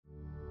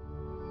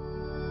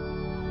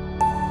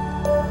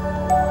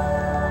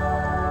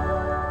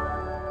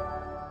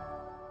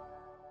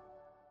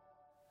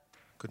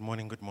Good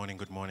morning, good morning,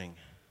 good morning.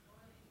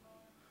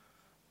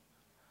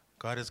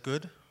 God is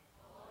good?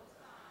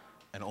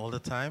 And all the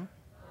time?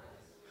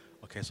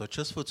 Okay, so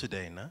just for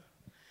today, nah?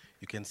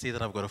 You can see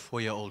that I've got a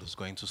 4-year-old who's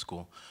going to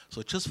school.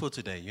 So just for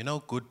today, you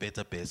know good,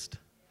 better, best?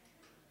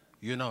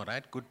 You know,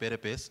 right? Good, better,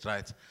 best,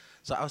 right?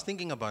 So I was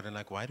thinking about it,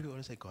 like, why do we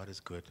always say God is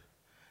good?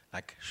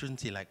 Like,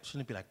 shouldn't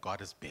it be like God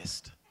is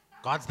best?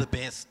 God's the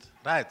best,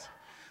 right?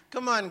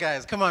 Come on,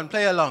 guys, come on,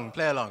 play along,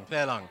 play along,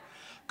 play along.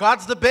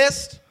 God's the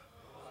best,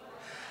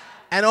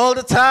 and all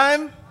the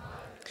time.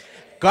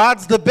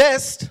 God's the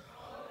best,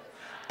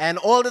 and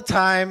all the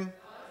time.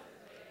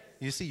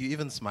 You see, you're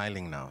even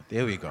smiling now.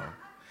 There we go.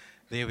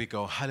 There we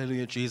go.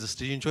 Hallelujah, Jesus.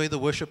 Did you enjoy the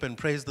worship and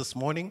praise this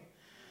morning?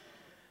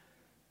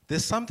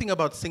 There's something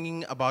about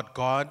singing about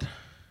God.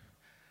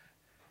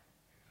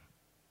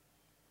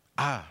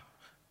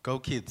 Go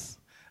kids.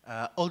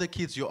 All the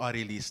kids, you are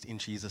released in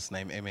Jesus'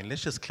 name. Amen.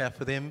 Let's just clap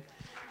for them,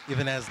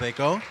 even as they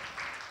go.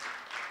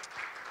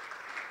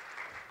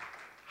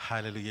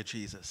 Hallelujah,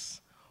 Jesus.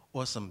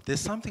 Awesome. There's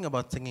something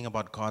about singing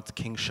about God's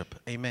kingship.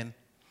 Amen.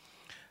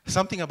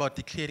 Something about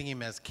declaring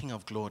him as King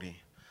of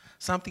glory.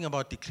 Something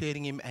about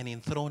declaring him and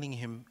enthroning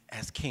him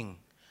as king.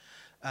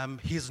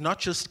 He's not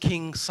just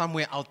king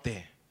somewhere out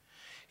there.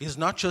 He's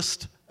not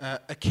just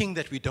a king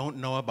that we don't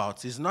know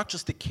about. He's not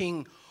just a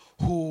king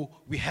who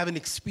we haven't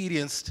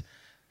experienced.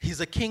 He's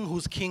a king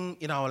who's king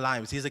in our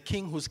lives. He's a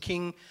king who's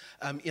king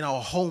in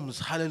our homes.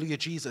 Hallelujah,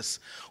 Jesus.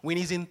 When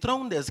he's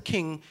enthroned as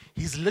king,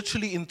 he's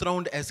literally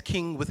enthroned as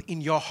king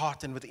within your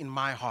heart and within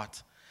my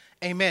heart.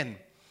 Amen.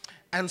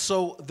 And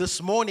so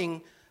this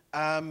morning,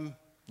 I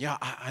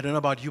don't know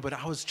about you, but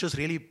I was just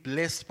really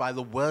blessed by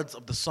the words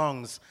of the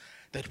songs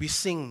that we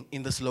sing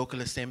in this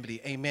local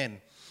assembly. Amen.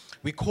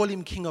 We call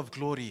him King of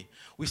Glory.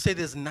 We say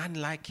there's none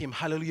like him.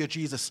 Hallelujah,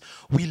 Jesus.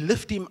 We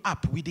lift him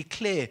up. We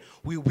declare.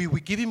 We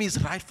give him his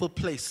rightful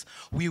place.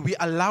 We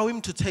allow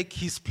him to take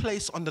his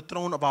place on the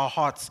throne of our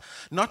hearts.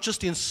 Not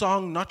just in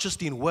song, not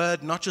just in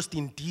word, not just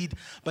in deed,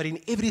 but in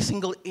every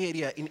single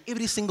area, in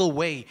every single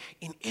way,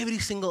 in every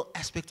single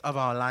aspect of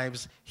our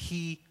lives.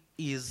 He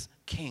is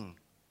King.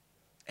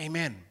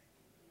 Amen.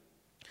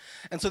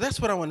 And so that's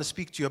what I want to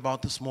speak to you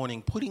about this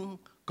morning. Putting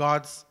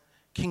God's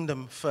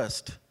kingdom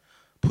first.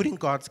 Putting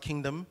God's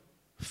kingdom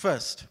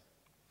first.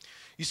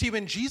 You see,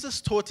 when Jesus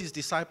taught his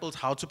disciples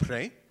how to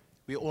pray,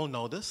 we all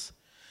know this,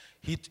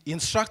 he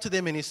instructed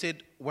them and he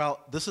said, well,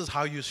 this is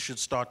how you should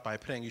start by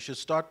praying. You should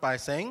start by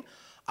saying,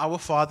 Our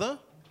Father,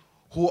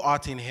 who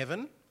art in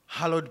heaven,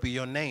 hallowed be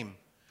your name.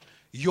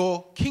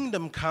 Your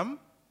kingdom come,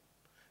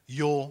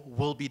 your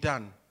will be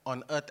done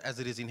on earth as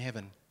it is in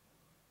heaven.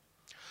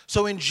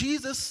 So when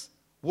Jesus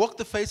walked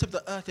the face of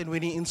the earth and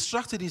when he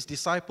instructed his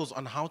disciples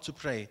on how to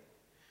pray,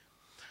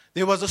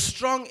 there was a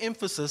strong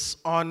emphasis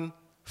on,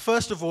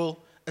 first of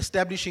all,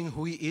 establishing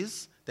who he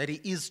is, that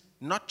he is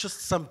not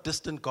just some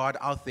distant God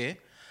out there,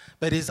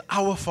 but is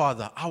our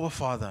Father, our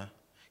Father.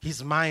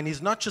 He's mine.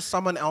 He's not just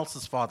someone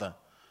else's father.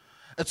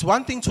 It's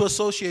one thing to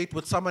associate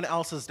with someone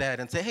else's dad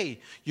and say, hey,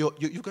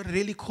 you've got a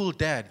really cool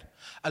dad.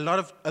 A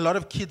lot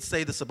of kids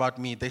say this about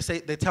me. They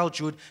tell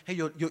Jude, hey,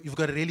 you've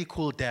got a really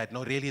cool dad.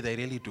 No, really, they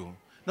really do.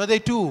 No, they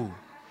do.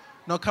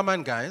 No, come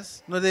on,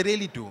 guys. No, they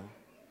really do.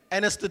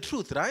 And it's the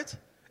truth, right?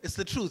 It's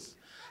the truth.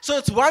 So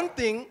it's one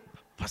thing.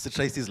 Pastor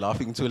Tracy's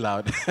laughing too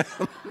loud.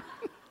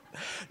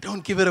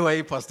 Don't give it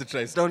away, Pastor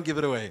Tracy. Don't give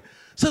it away.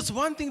 So it's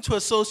one thing to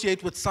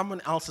associate with someone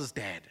else's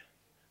dad.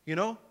 You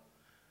know?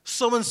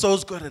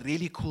 So-and-so's got a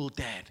really cool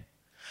dad.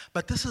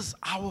 But this is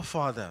our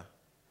Father,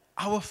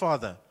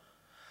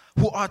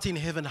 who art in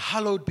heaven,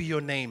 hallowed be your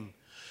name.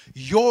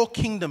 Your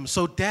kingdom.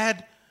 So,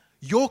 Dad,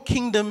 your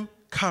kingdom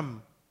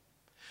come.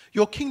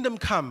 Your kingdom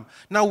come.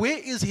 Now, where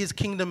is his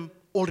kingdom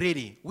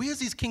already? Where has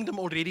his kingdom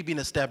already been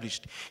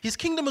established? His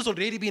kingdom has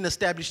already been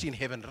established in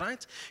heaven,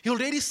 right? He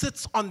already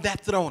sits on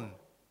that throne.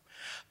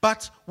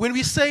 But when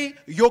we say,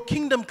 your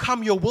kingdom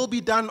come, your will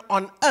be done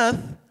on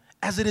earth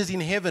as it is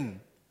in heaven.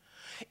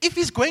 If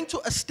he's going to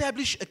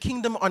establish a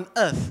kingdom on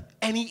earth,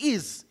 and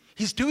he's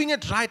doing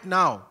it right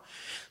now.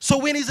 So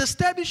when he's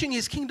establishing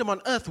his kingdom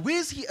on earth, where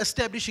is he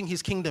establishing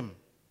his kingdom?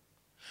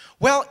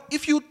 Well,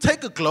 if you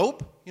take a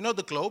globe, you know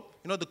the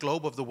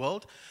globe of the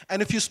world,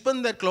 and if you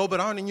spin that globe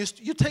around and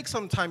you take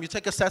some time, you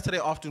take a Saturday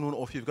afternoon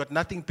off, you've got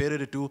nothing better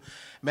to do.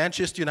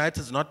 Manchester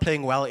United is not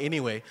playing well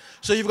anyway,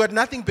 so you've got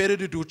nothing better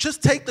to do.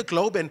 Just take the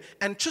globe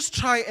and just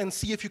try and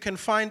see if you can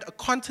find a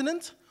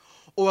continent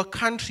or a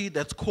country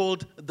that's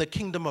called the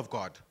kingdom of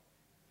God.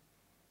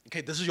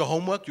 Okay, this is your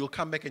homework. You'll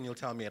come back and you'll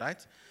tell me,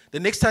 right? The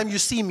next time you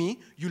see me,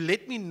 you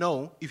let me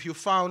know if you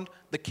found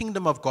the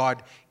kingdom of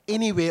God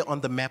anywhere on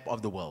the map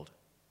of the world.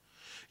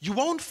 You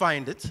won't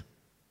find it.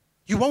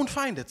 You won't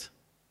find it.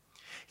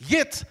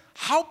 Yet,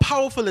 how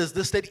powerful is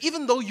this that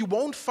even though you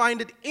won't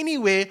find it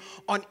anywhere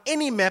on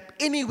any map,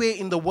 anywhere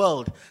in the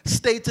world,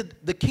 stated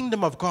the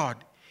kingdom of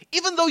God,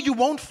 even though you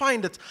won't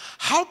find it,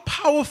 how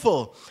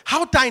powerful,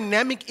 how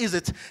dynamic is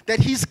it that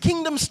his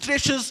kingdom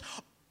stretches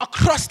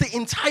across the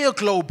entire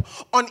globe,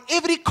 on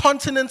every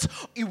continent,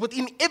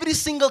 within every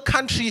single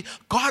country,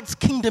 God's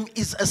kingdom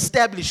is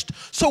established.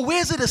 So where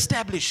is it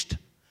established?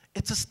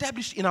 It's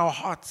established in our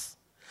hearts.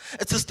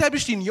 It's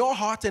established in your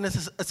heart, and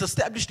it's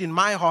established in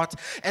my heart,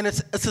 and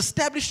it's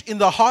established in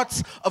the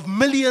hearts of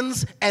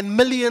millions and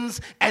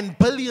millions and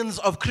billions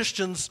of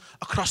Christians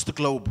across the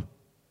globe.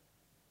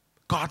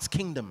 God's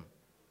kingdom.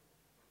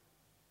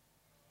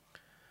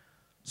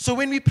 So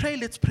when we pray,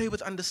 let's pray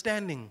with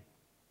understanding.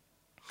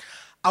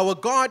 Our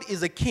God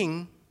is a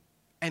king,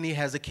 and he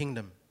has a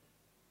kingdom.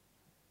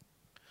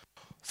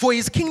 For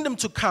his kingdom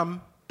to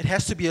come, it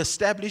has to be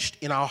established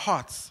in our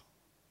hearts.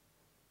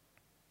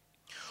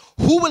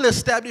 Who will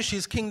establish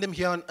his kingdom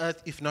here on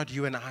earth if not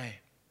you and I?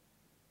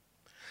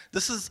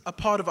 This is a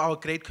part of our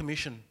Great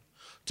Commission,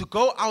 to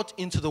go out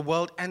into the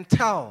world and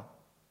tell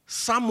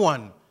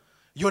someone,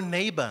 your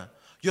neighbor,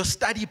 your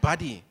study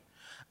buddy,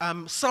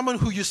 someone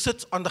who you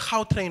sit on the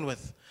Gautrain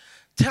with,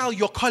 tell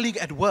your colleague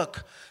at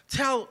work,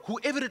 tell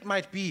whoever it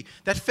might be,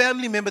 that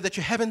family member that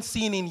you haven't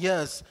seen in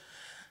years.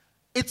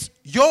 It's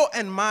your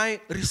and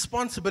my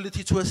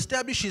responsibility to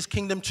establish his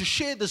kingdom, to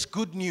share this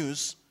good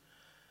news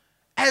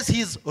as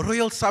his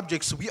royal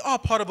subjects. We are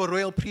part of a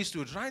royal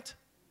priesthood, right?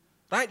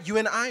 Right? You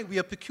and I, we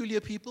are peculiar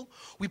people.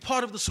 We're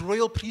part of this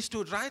royal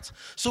priesthood, right?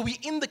 So we're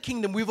in the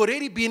kingdom. We've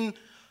already been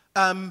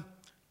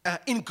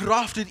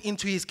engrafted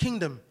into his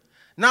kingdom.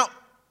 Now,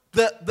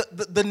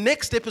 the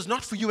next step is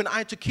not for you and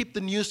I to keep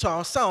the news to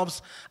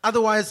ourselves.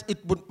 Otherwise,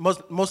 it would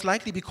most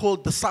likely be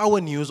called the sour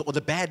news or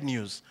the bad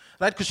news,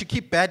 right? Because you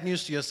keep bad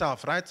news to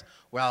yourself, right?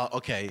 Well,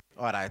 okay,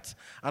 all right.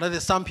 I know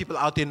there's some people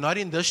out there, not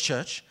in this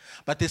church,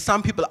 but there's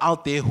some people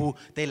out there who,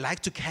 they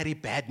like to carry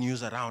bad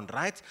news around,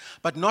 right?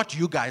 But not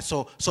you guys.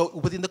 So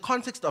within the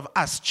context of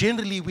us,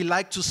 generally, we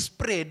like to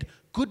spread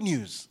good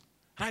news,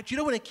 right? You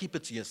don't want to keep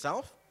it to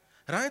yourself,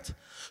 right?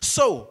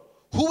 So,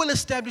 who will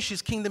establish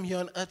his kingdom here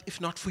on earth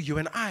if not for you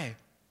and I?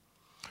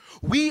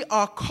 We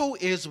are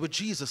co-heirs with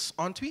Jesus,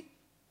 aren't we?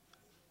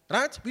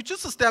 Right? We're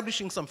just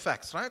establishing some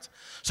facts, right?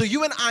 So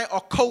you and I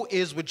are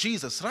co-heirs with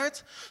Jesus,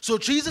 right? So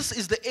Jesus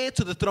is the heir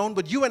to the throne,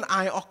 but you and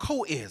I are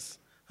co-heirs,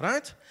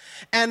 right?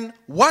 And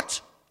what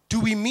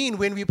do we mean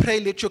when we pray,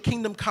 let your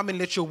kingdom come and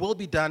let your will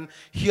be done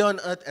here on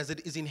earth as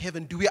it is in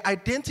heaven? Do we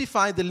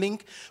identify the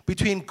link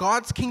between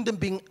God's kingdom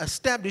being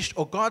established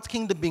or God's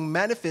kingdom being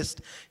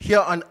manifest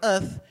here on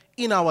earth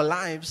in our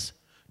lives?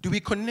 Do we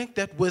connect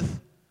that with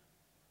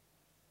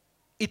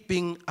it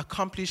being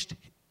accomplished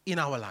in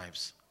our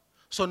lives?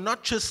 So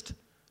not just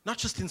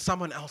in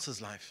someone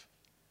else's life,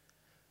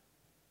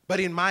 but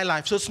in my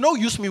life. So it's no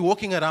use me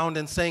walking around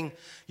and saying,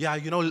 yeah,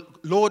 you know,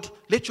 Lord,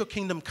 let your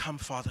kingdom come,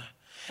 Father.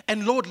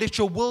 And Lord, let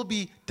your will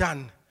be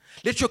done.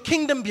 Let your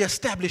kingdom be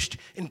established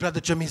in Brother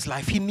Jimmy's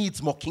life. He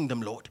needs more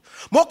kingdom, Lord.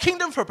 More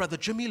kingdom for Brother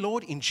Jimmy,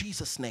 Lord, in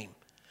Jesus' name.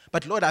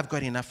 But Lord, I've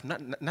got enough.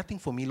 Nothing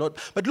for me, Lord.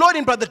 But Lord,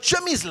 in Brother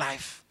Jimmy's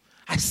life,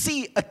 I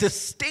see a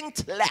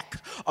distinct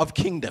lack of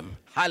kingdom.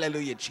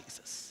 Hallelujah,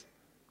 Jesus.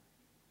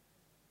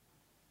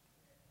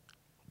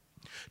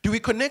 Do we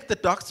connect the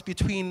dots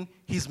between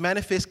his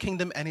manifest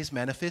kingdom and his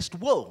manifest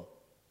will?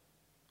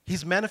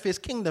 His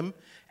manifest kingdom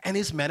and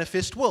his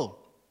manifest will.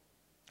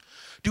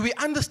 Do we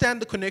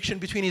understand the connection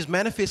between his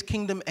manifest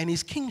kingdom and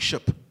his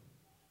kingship?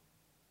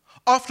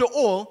 After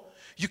all,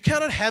 you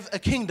cannot have a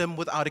kingdom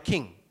without a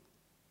king.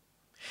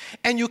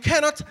 And you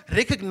cannot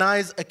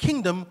recognize a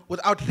kingdom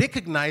without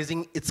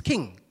recognizing its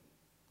king.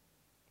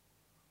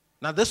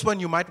 Now this one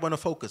you might want to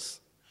focus.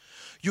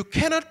 You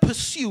cannot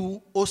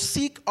pursue or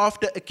seek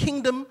after a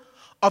kingdom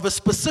of a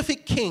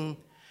specific king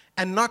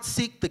and not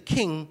seek the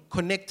king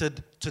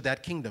connected to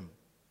that kingdom.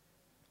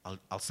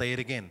 I'll say it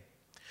again.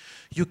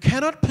 You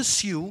cannot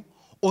pursue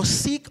or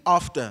seek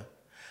after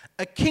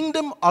a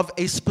kingdom of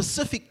a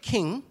specific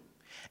king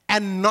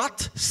and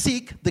not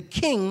seek the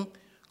king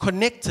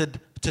connected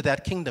to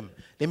that kingdom.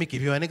 Let me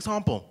give you an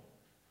example.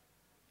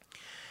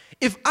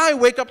 If I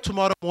wake up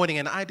tomorrow morning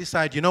and I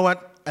decide, you know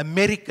what,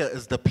 America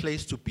is the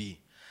place to be.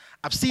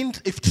 I've seen,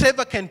 if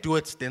Trevor can do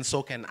it, then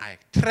so can I.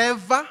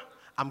 Trevor,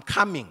 I'm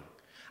coming.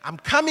 I'm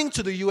coming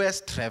to the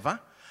US, Trevor.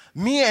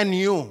 Me and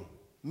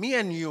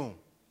you,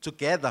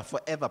 together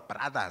forever,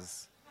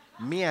 brothers.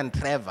 Me and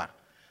Trevor.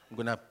 I'm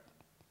going to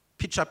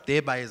pitch up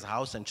there by his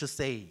house and just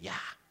say, yeah,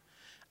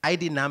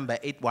 ID number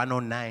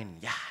 8109,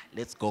 yeah,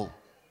 let's go.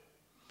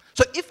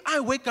 So if I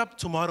wake up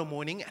tomorrow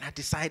morning and I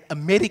decide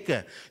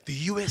America, the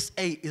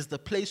USA is the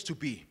place to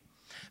be,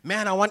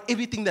 man, I want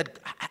everything that,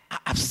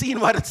 I've seen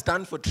what it's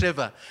done for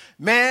Trevor.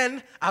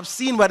 Man, I've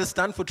seen what it's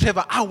done for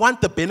Trevor. I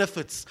want the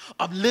benefits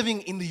of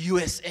living in the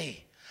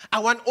USA. I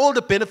want all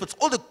the benefits,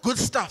 all the good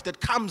stuff that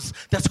comes,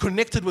 that's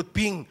connected with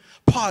being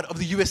part of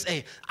the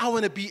USA. I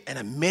want to be an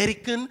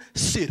American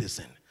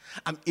citizen.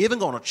 I'm even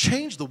going to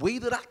change the way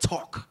that I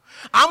talk.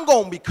 I'm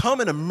going to become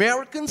an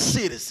American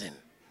citizen.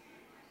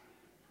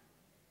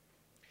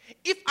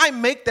 If I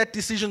make that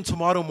decision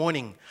tomorrow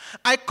morning,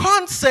 I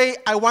can't say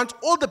I want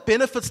all the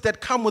benefits that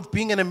come with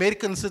being an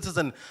American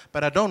citizen,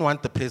 but I don't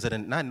want the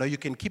president. No, you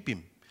can keep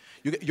him.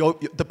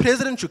 The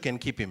president, you can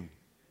keep him.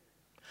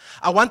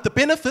 I want the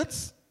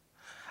benefits.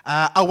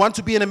 I want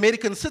to be an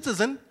American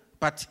citizen,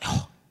 but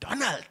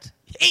Donald,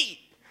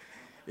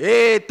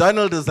 hey,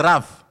 Donald is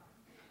rough.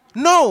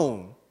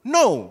 No,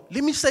 No.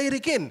 Let me say it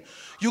again.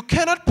 You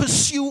cannot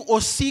pursue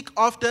or seek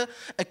after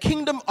a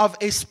kingdom of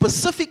a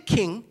specific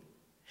king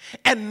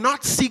and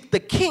not seek the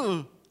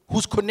king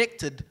who's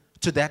connected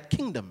to that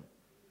kingdom.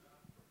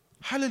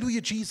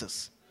 Hallelujah,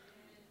 Jesus.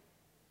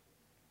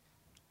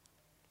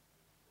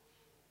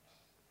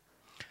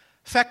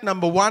 Fact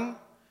number 1,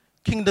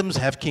 kingdoms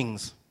have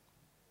kings.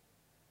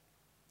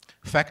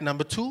 Fact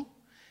number 2,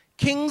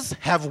 kings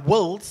have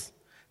wills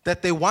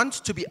that they want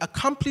to be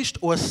accomplished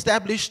or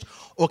established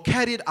or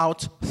carried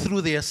out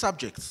through their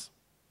subjects.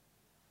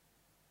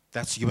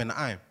 That's you and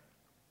I.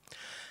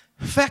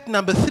 Fact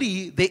number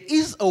 3, there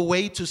is a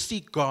way to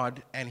seek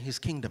God and his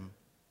kingdom.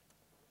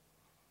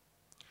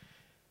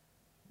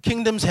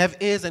 Kingdoms have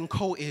heirs and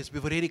co-heirs.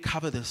 We've already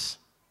covered this.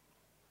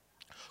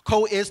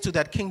 Co-heirs to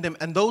that kingdom,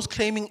 and those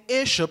claiming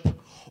heirship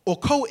or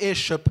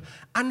co-heirship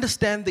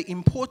understand the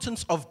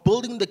importance of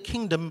building the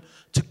kingdom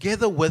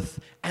together with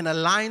and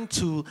aligned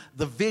to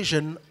the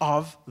vision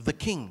of the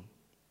king.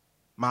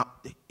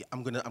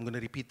 I'm gonna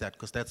repeat that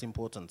because that's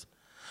important.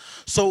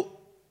 So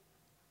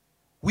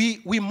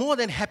we're more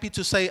than happy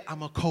to say,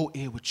 I'm a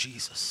co-heir with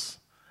Jesus.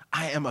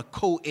 I am a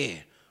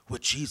co-heir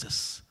with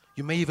Jesus.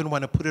 You may even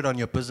want to put it on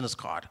your business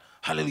card.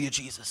 Hallelujah,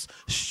 Jesus.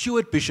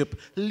 Steward Bishop,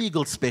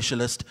 legal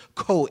specialist,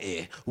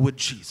 co-heir with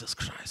Jesus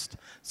Christ.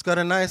 It's got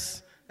a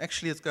nice,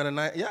 it's got a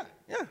nice,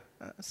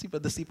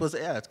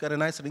 it's got a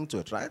nice ring to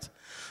it, right?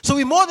 So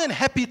we're more than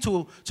happy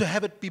to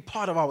have it be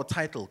part of our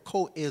title,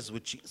 co-heirs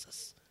with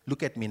Jesus.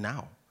 Look at me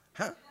now.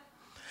 Huh?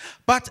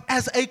 But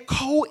as a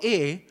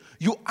co-heir,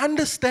 you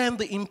understand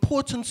the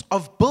importance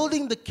of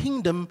building the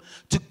kingdom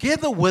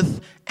together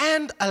with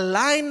and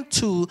aligned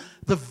to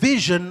the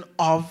vision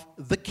of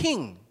the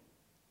king.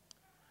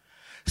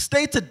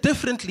 Stated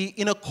differently,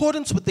 in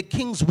accordance with the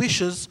king's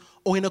wishes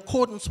or in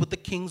accordance with the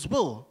king's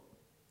will.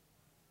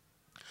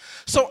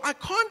 So I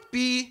can't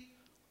be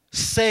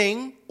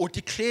saying or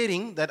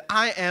declaring that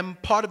I am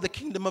part of the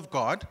kingdom of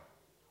God,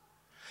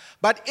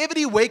 but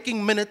every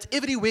waking minute,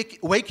 every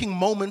waking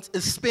moment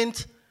is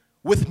spent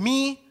with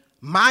me,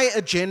 my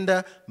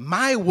agenda,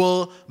 my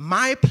will,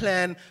 my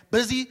plan,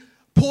 busy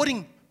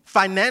pouring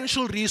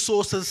financial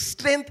resources,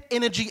 strength,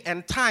 energy,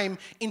 and time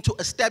into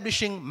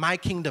establishing my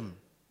kingdom.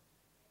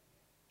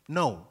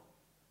 No,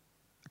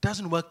 it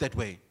doesn't work that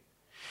way.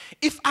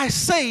 If I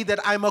say that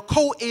I'm a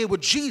co-heir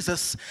with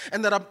Jesus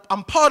and that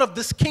I'm part of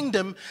this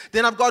kingdom,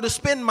 then I've got to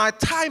spend my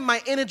time,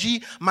 my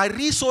energy, my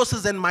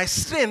resources, and my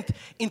strength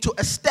into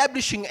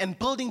establishing and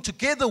building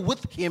together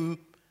with him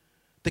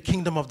the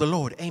kingdom of the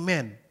Lord.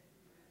 Amen.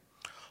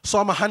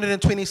 Psalm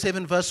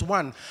 127 verse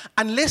 1.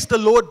 Unless the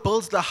Lord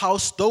builds the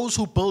house, those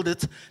who build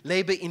it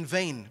labor in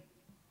vain.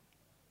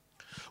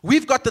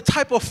 We've got the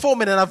type of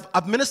foreman, and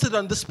I've ministered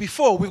on this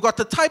before, we've got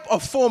the type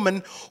of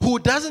foreman who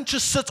doesn't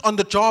just sit on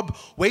the job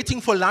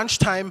waiting for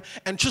lunchtime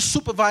and just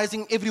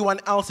supervising everyone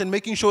else and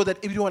making sure that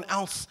everyone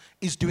else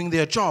is doing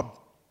their job.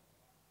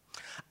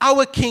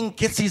 Our king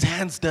gets his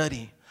hands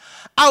dirty.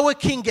 Our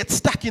king gets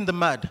stuck in the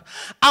mud.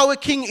 Our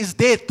king is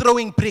there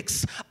throwing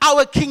bricks.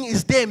 Our king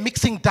is there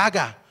mixing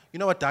daga. You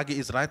know what daga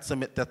is, right?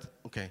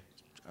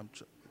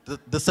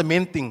 The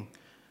cement thing.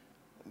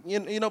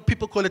 You know,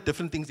 people call it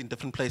different things in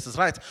different places,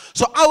 right?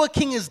 So our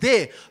king is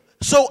there.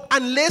 So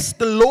unless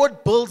the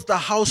Lord builds the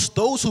house,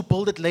 those who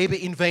build it labor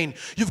in vain.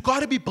 You've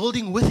got to be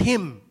building with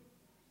him.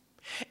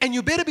 And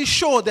you better be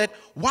sure that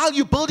while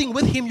you're building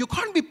with him, you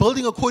can't be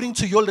building according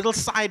to your little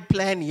side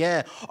plan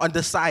here on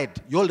the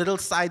side, your little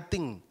side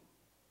thing.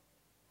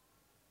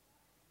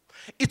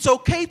 It's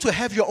okay to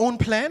have your own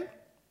plan.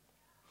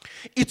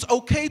 It's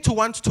okay to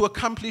want to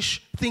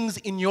accomplish things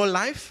in your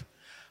life,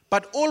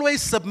 but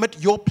always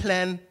submit your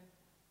plan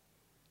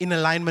in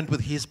alignment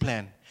with his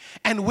plan.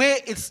 And where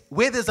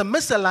there's a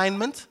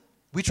misalignment,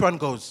 which one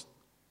goes?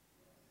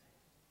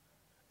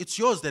 It's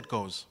yours that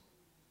goes.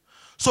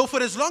 So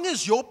for as long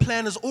as your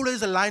plan is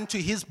always aligned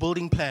to his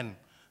building plan,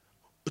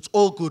 it's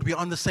all good. We're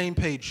on the same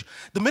page.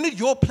 The minute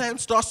your plan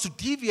starts to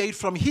deviate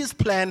from his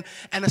plan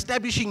and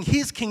establishing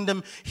his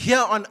kingdom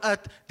here on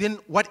earth, then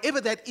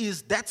whatever that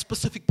is, that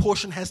specific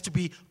portion has to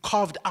be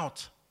carved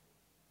out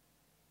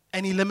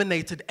and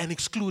eliminated and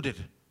excluded.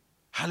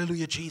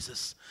 Hallelujah,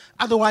 Jesus.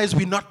 Otherwise,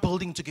 we're not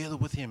building together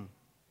with him.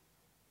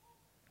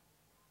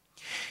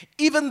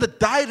 Even the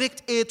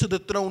direct heir to the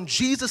throne,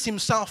 Jesus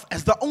himself,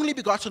 as the only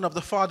begotten of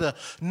the Father,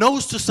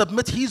 knows to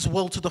submit his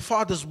will to the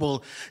Father's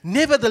will.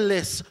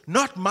 Nevertheless,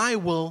 not my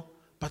will,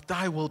 but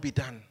thy will be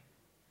done.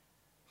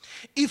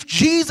 If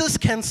Jesus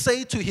can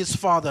say to his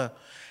Father,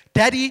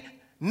 Daddy,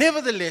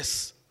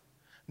 nevertheless,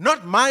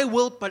 not my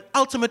will, but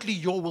ultimately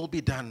your will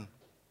be done.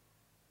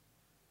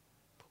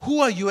 Who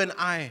are you and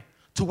I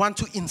to want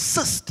to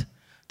insist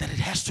that it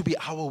has to be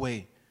our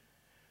way?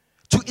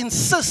 To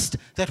insist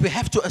that we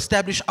have to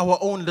establish our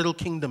own little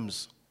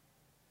kingdoms.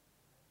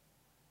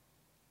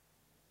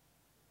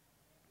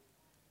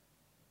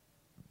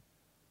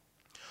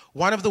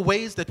 One of the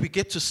ways that we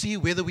get to see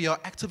whether we are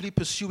actively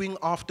pursuing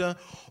after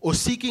or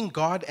seeking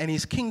God and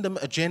his kingdom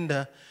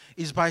agenda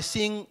is by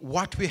seeing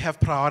what we have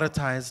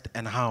prioritized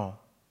and how.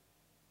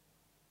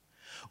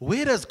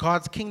 Where does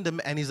God's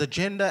kingdom and his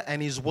agenda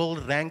and his will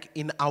rank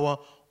in our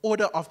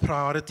order of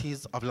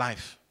priorities of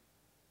life?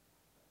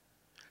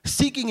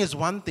 Seeking is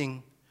one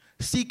thing.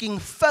 Seeking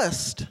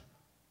first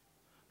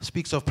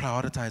speaks of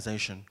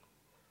prioritization.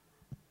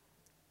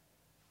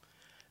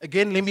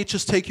 Again, let me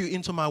just take you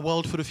into my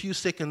world for a few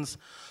seconds.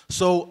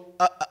 So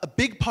a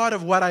big part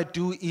of what I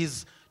do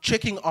is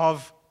checking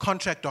of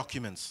contract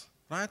documents,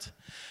 right?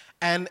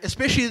 And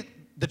especially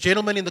the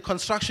gentlemen in the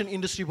construction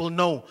industry will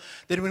know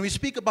that when we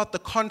speak about the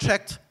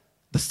contract,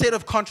 the set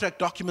of contract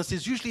documents,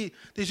 there's usually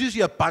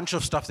a bunch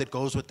of stuff that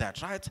goes with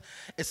that, right?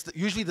 It's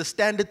usually the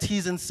standard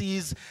T's and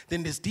C's,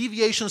 then there's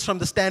deviations from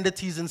the standard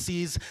T's and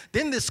C's,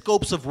 then there's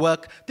scopes of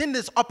work, then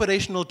there's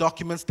operational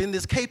documents, then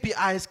there's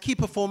KPIs, key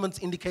performance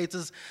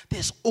indicators,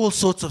 there's all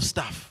sorts of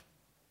stuff.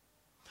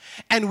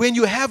 And when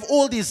you have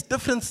all these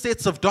different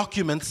sets of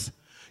documents,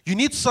 you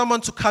need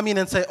someone to come in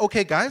and say,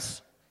 okay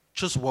guys,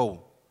 just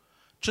whoa.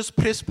 Just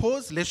press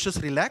pause, let's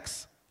just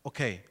relax.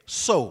 Okay,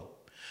 so,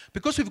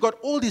 because we've got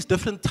all these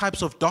different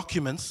types of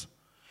documents,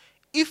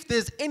 if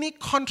there's any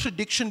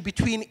contradiction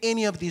between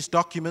any of these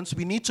documents,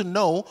 we need to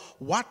know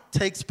what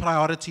takes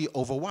priority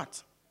over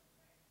what,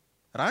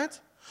 right?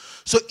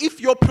 So if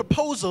your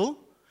proposal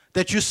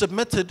that you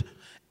submitted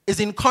is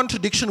in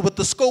contradiction with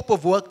the scope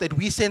of work that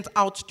we sent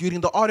out during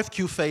the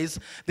RFQ phase,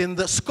 then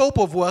the scope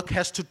of work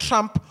has to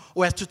trump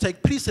or has to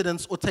take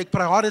precedence or take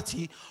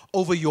priority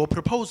over your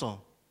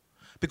proposal.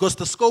 Because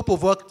the scope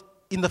of work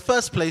in the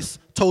first place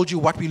told you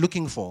what we're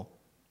looking for.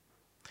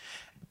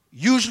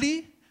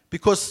 Usually,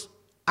 because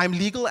I'm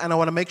legal and I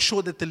want to make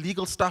sure that the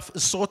legal stuff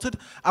is sorted,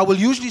 I will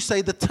usually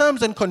say the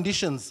terms and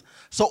conditions.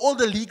 So all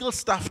the legal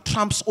stuff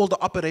trumps all the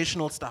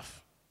operational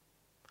stuff.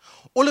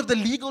 All of the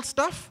legal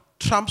stuff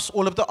trumps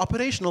all of the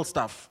operational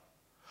stuff.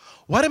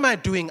 What am I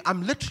doing?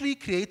 I'm literally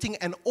creating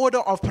an order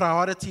of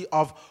priority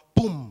of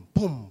boom,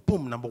 boom,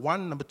 boom. Number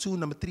 1, number 2,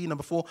 number 3,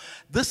 number 4.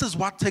 This is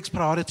what takes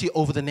priority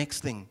over the next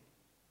thing.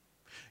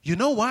 You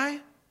know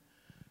why?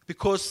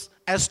 Because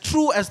as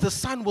true as the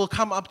sun will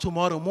come up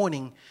tomorrow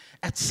morning,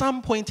 at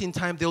some point in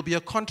time there'll be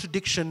a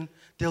contradiction,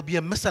 there'll be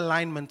a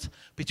misalignment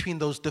between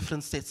those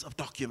different sets of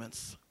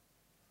documents.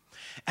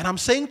 And I'm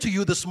saying to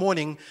you this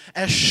morning,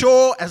 as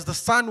sure as the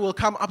sun will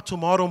come up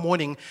tomorrow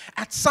morning,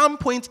 at some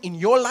point in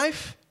your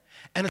life,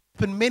 and it's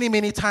happened many,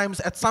 many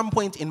times, at some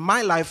point in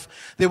my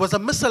life, there was a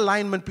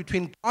misalignment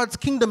between God's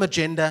kingdom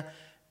agenda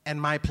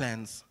and my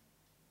plans.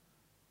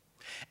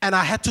 And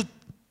I had to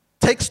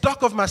take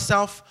stock of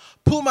myself,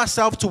 pull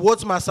myself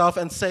towards myself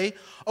and say,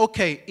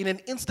 okay, in an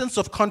instance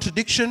of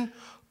contradiction,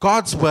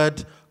 God's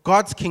word,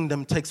 God's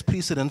kingdom takes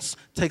precedence,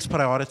 takes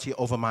priority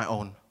over my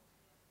own.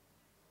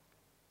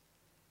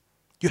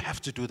 You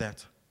have to do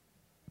that.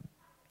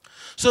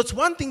 So it's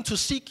one thing to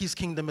seek his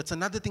kingdom, it's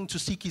another thing to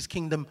seek his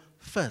kingdom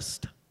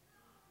first.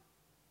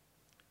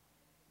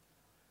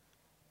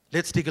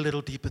 Let's dig a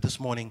little deeper this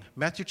morning.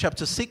 Matthew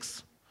chapter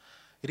 6,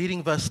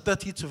 reading verse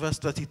 30 to verse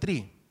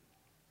 33.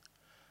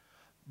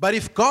 But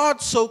if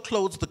God so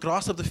clothes the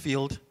grass of the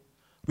field,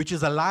 which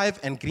is alive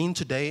and green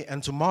today,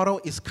 and tomorrow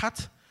is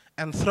cut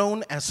and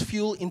thrown as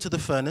fuel into the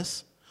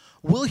furnace,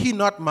 will he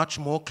not much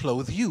more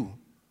clothe you,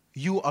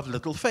 you of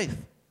little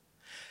faith?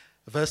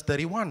 Verse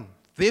 31,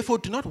 therefore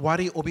do not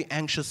worry or be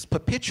anxious,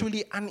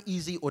 perpetually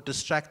uneasy or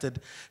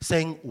distracted,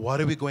 saying,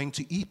 what are we going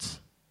to eat?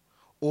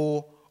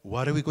 Or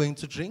what are we going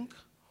to drink?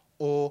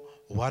 Or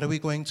what are we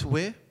going to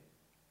wear?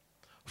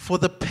 For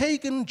the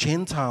pagan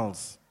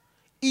Gentiles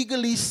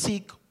eagerly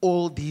seek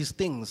all these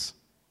things.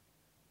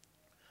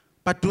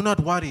 But do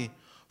not worry,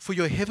 for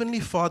your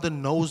heavenly Father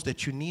knows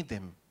that you need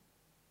them.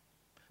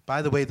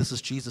 By the way, this is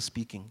Jesus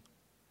speaking.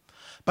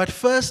 But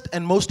first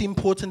and most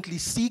importantly,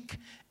 seek,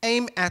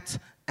 aim at,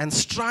 and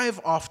strive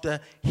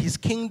after his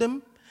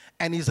kingdom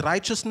and his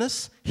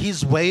righteousness,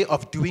 his way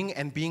of doing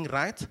and being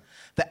right,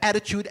 the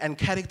attitude and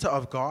character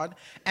of God,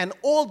 and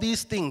all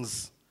these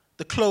things,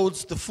 the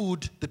clothes, the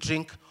food, the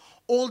drink,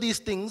 all these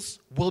things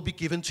will be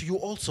given to you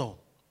also.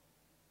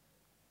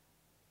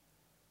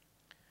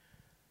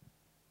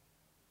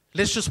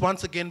 Let's just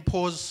once again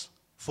pause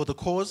for the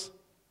cause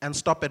and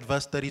stop at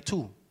verse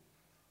 32.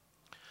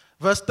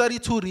 Verse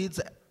 32 reads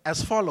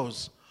as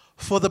follows,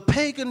 for the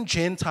pagan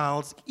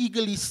Gentiles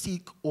eagerly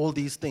seek all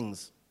these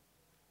things.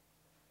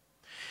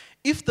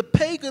 If the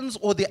pagans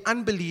or the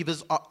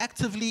unbelievers are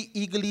actively,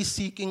 eagerly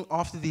seeking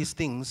after these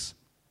things,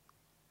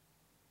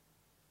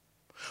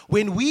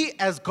 when we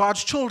as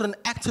God's children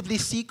actively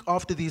seek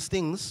after these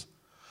things,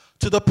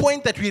 to the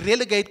point that we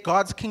relegate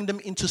God's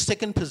kingdom into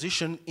second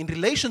position in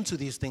relation to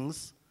these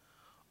things,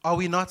 are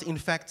we not in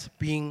fact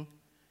being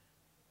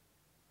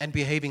and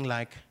behaving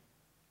like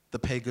the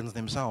pagans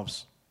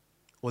themselves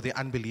or the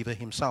unbeliever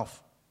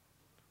himself?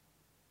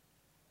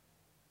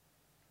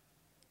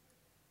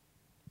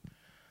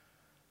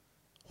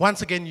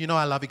 Once again, you know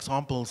I love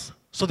examples.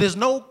 So there's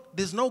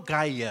no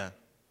guy here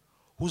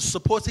who's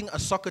supporting a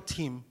soccer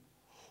team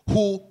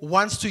who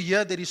wants to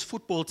hear that his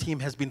football team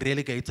has been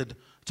relegated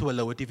to a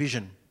lower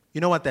division.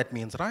 You know what that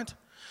means, right?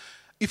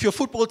 if your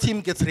football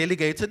team gets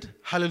relegated,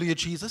 hallelujah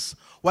Jesus,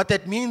 what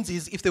that means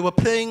is if they were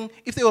playing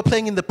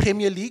in the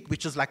Premier League,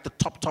 which is like the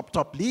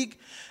top league,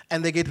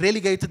 and they get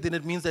relegated, then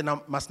it means they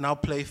must now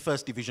play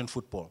first division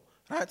football,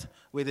 right?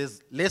 Where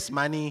there's less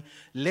money,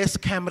 less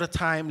camera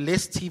time,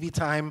 less TV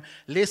time,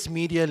 less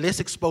media, less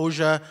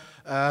exposure.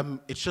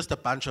 It's just a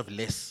bunch of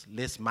less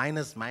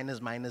minus,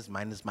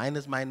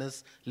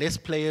 less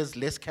players,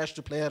 less cash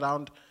to play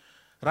around,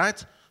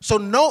 right? So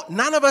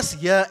none of us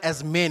here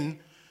as men,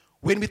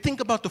 when we think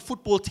about the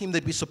football team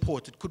that we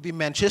support, it could be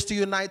Manchester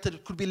United,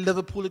 it could be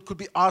Liverpool, it could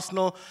be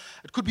Arsenal,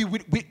 it could be,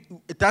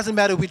 it doesn't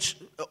matter which,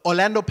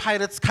 Orlando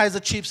Pirates, Kaiser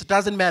Chiefs, it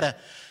doesn't matter.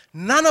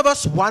 None of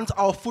us want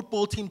our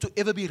football team to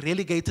ever be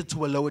relegated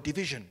to a lower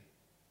division.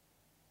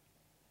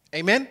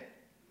 Amen?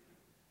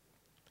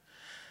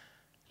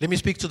 Let me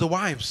speak to the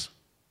wives.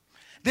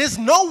 There's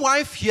no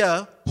wife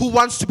here who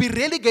wants to be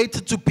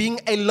relegated to being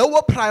a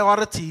lower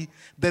priority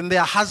than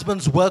their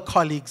husband's work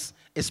colleagues,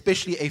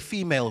 especially a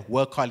female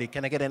work colleague.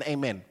 Can I get an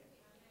amen?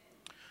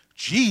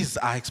 Jeez,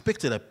 I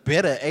expected a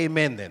better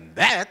amen than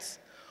that.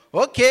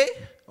 Okay,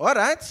 all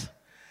right.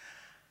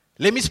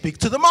 Let me speak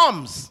to the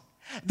moms.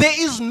 There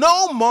is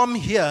no mom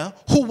here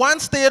who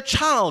wants their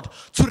child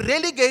to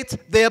relegate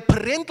their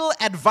parental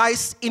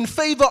advice in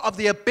favor of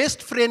their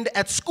best friend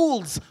at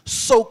school's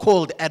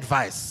so-called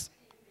advice.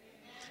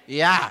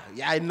 Yeah,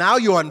 now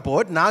you're on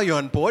board,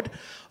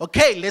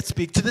 Okay, let's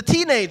speak to the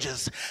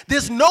teenagers.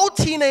 There's no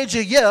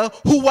teenager here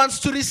who wants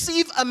to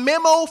receive a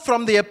memo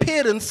from their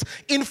parents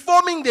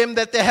informing them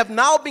that they have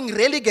now been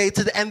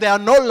relegated and they are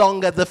no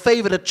longer the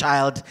favorite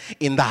child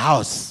in the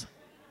house.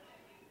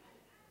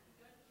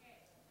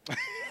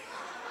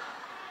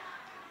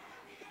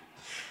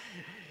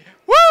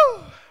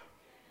 Woo!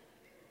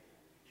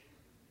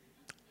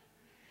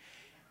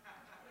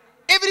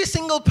 Every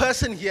single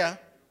person here,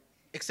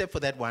 except for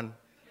that one,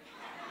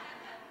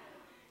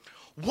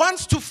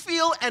 wants to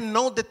feel and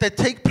know that they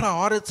take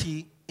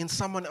priority in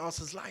someone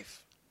else's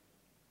life.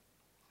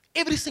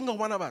 Every single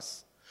one of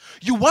us.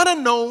 You want to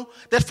know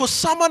that for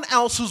someone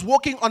else who's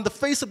walking on the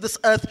face of this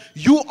earth,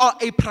 you are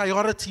a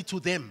priority to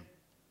them.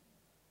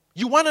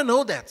 You want to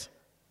know that.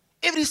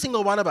 Every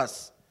single one of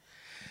us.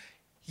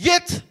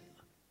 Yet,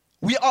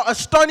 we are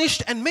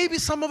astonished, and maybe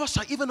some of us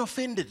are even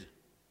offended.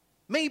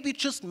 Maybe,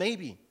 just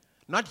maybe.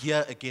 Not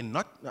here again,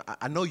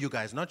 I know you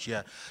guys, not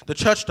here. The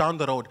church down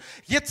the road.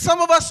 Yet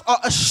some of us are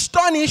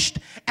astonished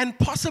and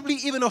possibly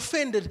even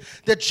offended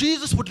that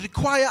Jesus would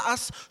require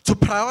us to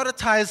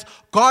prioritize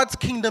God's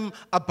kingdom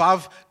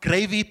above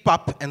gravy,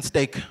 pap, and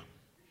steak.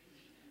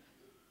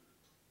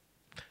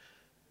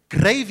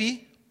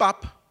 Gravy,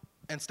 pap,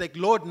 and steak.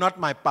 Lord, not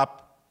my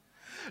pap.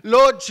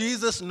 Lord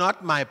Jesus,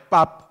 not my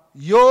pap.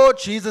 Yo,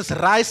 Jesus,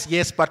 rice,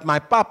 yes, but my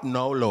pap,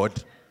 no,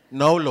 Lord.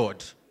 No,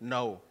 Lord.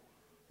 No.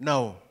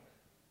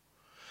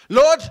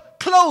 Lord,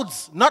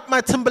 clothes, not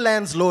my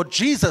Timberlands, Lord.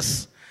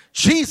 Jesus,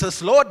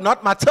 Lord,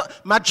 not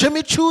my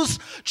Jimmy Choos.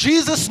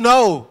 Jesus,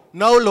 no,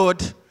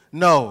 Lord,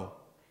 no.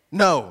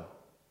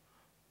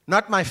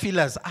 Not my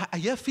fillers. I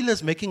hear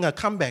fillers making a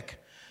comeback.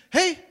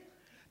 Hey,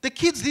 the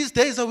kids these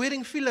days are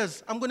wearing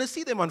fillers. I'm going to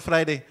see them on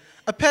Friday.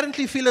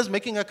 Apparently, fillers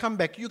making a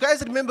comeback. You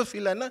guys remember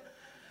filler, no?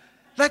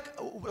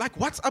 Like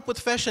what's up with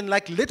fashion?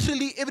 Like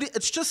literally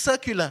it's just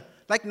circular.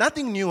 Like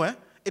nothing new, eh?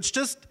 It's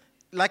just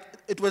like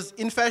it was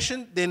in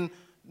fashion, then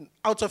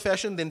out of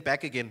fashion, then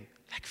back again.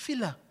 Like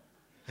filler.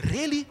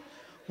 Really?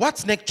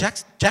 What's next?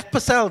 Jack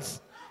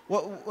Purcell's.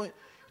 What,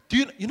 do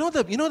you know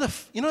the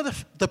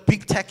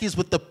big tackies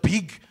with the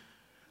big?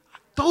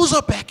 Those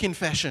are back in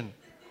fashion.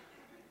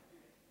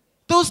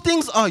 Those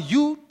things are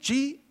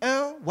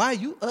UGL.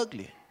 You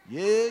ugly.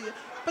 Yeah.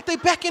 But they're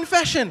back in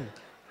fashion.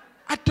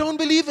 I don't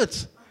believe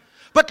it.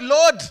 But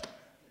Lord,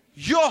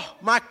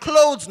 my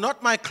clothes,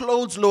 not my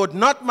clothes, Lord.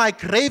 Not my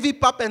gravy,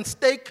 pap, and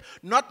steak.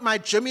 Not my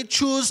Jimmy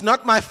Choos.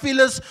 Not my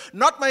fillers.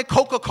 Not my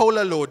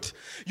Coca-Cola, Lord.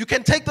 You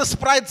can take the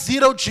Sprite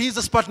Zero,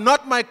 Jesus, but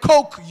not my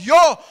Coke.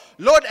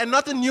 Lord, and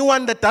not a new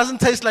one that doesn't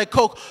taste like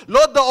Coke.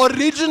 Lord, the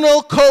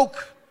original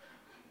Coke.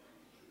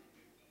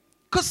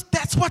 Because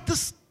that's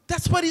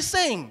what he's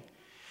saying.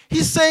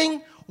 He's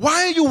saying,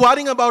 why are you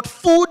worrying about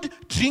food,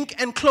 drink,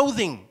 and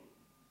clothing?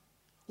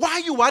 Why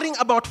are you worrying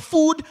about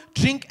food,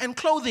 drink, and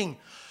clothing?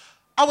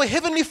 Our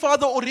Heavenly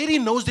Father already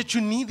knows that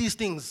you need these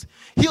things.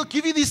 He'll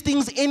give you these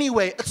things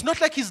anyway. It's not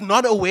like He's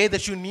not aware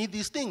that you need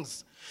these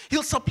things.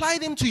 He'll supply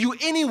them to you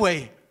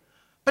anyway.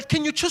 But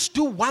can you just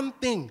do one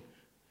thing?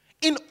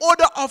 In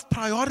order of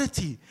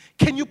priority,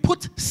 can you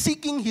put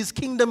seeking His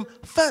kingdom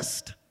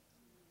first?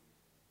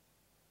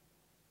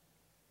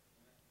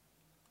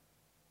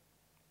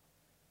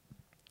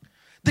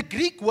 The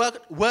Greek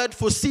word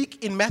for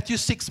seek in Matthew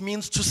 6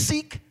 means to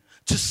seek,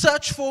 to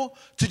search for,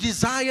 to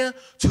desire,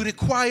 to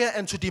require,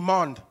 and to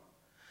demand.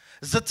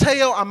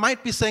 Zeteo, I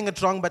might be saying it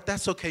wrong, but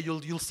that's okay.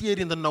 You'll see it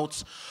in the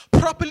notes.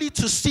 Properly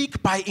to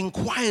seek by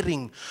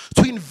inquiring,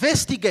 to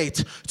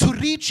investigate, to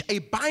reach a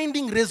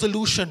binding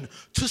resolution,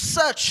 to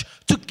search,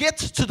 to get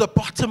to the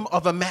bottom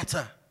of a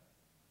matter.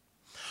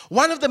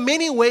 One of the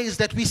many ways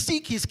that we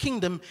seek His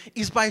kingdom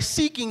is by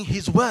seeking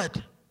His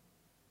word.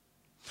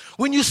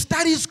 When you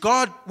study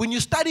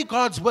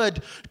God's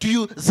word, do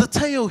you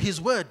zeteo his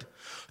word?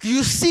 Do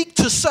you seek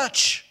to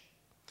search?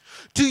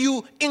 Do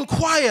you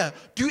inquire?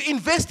 Do you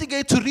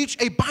investigate to reach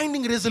a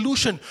binding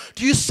resolution?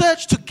 Do you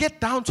search to get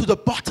down to the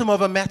bottom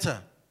of a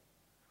matter?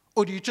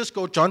 Or do you just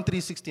go John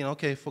 3:16,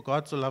 okay, for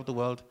God so loved the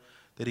world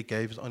that he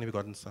gave his only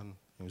begotten son,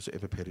 and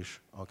whosoever perish.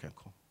 Okay,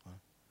 cool.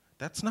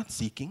 That's not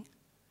seeking.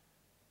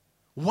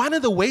 One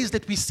of the ways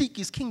that we seek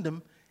his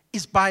kingdom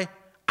is by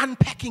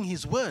unpacking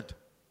his word.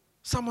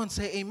 Someone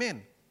say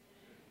amen.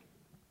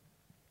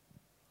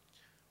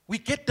 We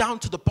get down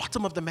to the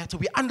bottom of the matter.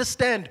 We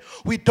understand.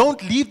 We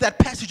don't leave that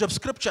passage of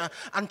scripture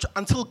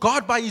until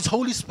God by his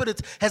Holy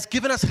Spirit has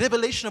given us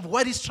revelation of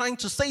what he's trying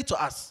to say to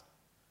us.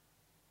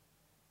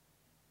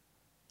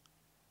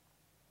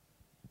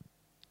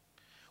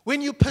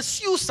 When you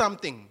pursue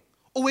something,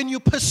 or when you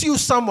pursue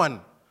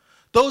someone,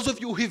 those of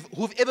you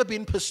who've ever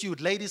been pursued,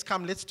 ladies,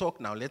 come, let's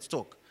talk now, let's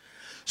talk.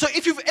 So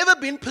if you've ever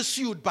been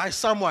pursued by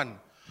someone,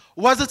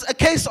 was it a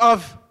case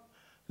of,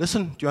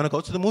 listen, do you want to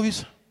go to the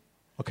movies?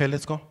 Okay,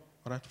 let's go.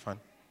 All right, fine.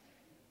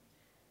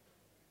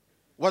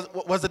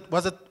 Was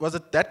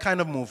it that kind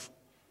of move?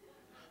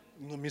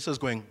 Mrs.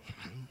 going.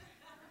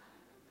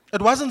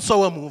 It wasn't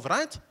so a move,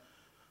 right?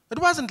 It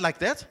wasn't like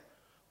that.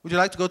 Would you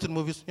like to go to the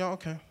movies? Yeah,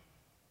 okay.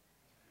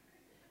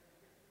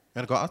 You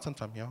want to go out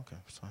sometime? Yeah, okay,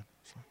 it's fine.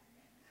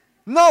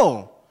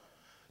 No.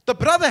 The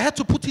brother had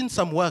to put in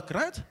some work,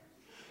 right?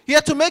 He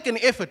had to make an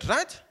effort,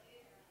 right?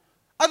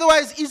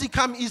 Otherwise, easy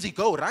come, easy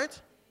go, right?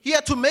 He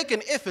had to make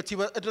an effort.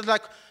 It was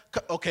like,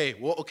 okay,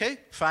 well, okay,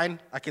 fine.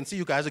 I can see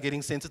you guys are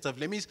getting sensitive.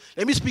 Let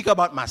me speak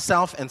about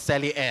myself and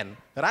Sally Ann,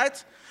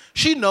 right?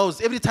 She knows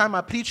every time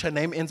I preach, her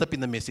name ends up in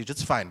the message.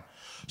 It's fine.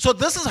 So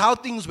this is how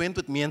things went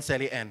with me and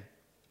Sally Ann.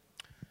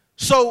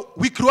 So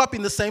we grew up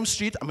in the same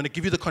street. I'm going to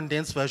give you the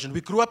condensed version.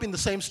 We grew up in the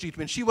same street.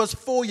 When she was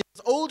 4 years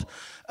old,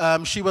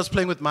 she was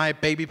playing with my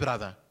baby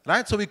brother,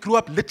 right? So we grew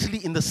up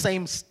literally in the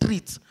same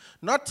street,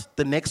 not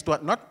the next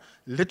one, not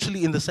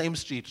literally in the same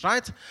street,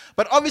 right?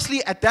 But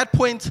obviously at that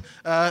point,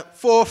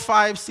 4,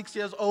 5, 6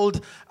 years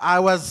old, I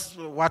was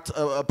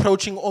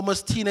approaching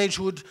almost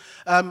teenagehood.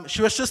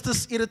 She was just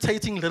this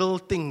irritating little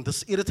thing,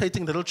 this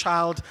irritating little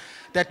child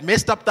that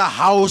messed up the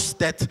house,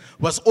 that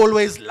was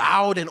always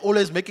loud and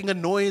always making a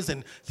noise.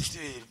 And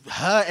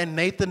her and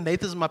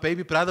Nathan's my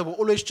baby brother, were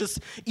always just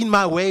in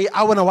my way.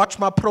 I want to watch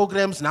my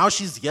programs. Now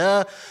she's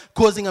here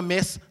causing a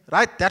mess,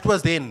 right? That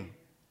was then.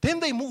 Then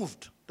they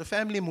moved. The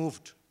family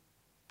moved.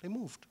 They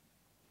moved.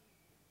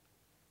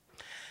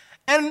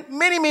 And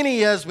many, many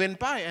years went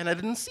by, and I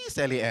didn't see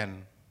Sally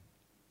Ann.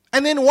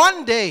 And then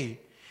one day,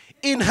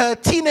 in her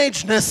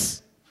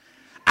teenageness,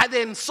 I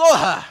then saw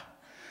her.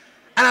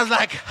 And I was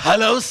like,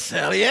 hello,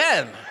 Sally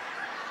Ann.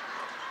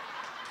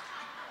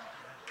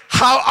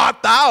 How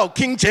art thou,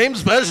 King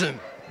James Version?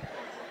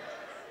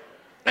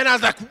 And I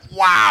was like,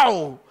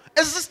 wow.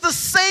 Is this the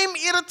same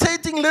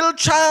irritating little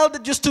child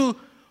that used to,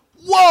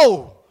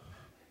 whoa,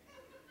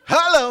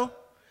 hello.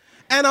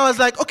 And I was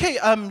like, okay,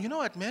 you know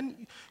what, man?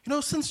 You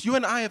know, since you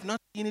and I have not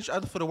seen each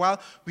other for a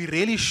while, we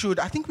really should.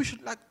 I think we should,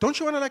 don't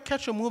you want to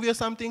catch a movie or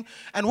something?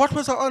 And what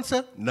was her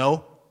answer?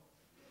 No.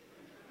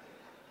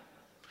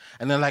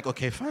 And they're like,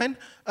 okay, fine.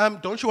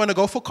 Don't you want to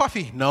go for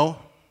coffee? No.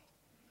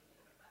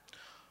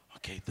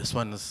 Okay, this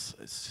one is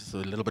just a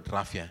little bit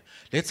rough here.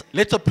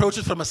 Let's approach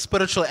it from a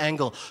spiritual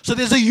angle. So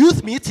there's a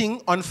youth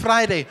meeting on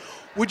Friday.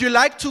 Would you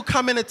like to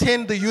come and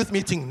attend the youth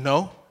meeting?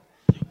 No.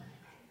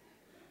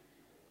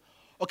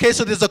 Okay,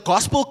 so there's a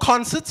gospel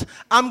concert.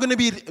 I'm going to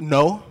be,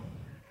 no.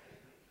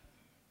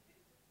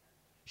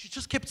 She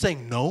just kept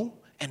saying no,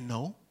 and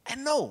no,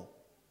 and no.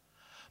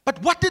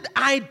 But what did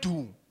I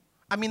do?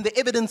 I mean, the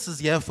evidence is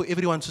here for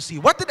everyone to see.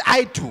 What did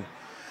I do?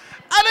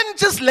 I didn't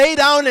just lay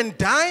down and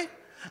die.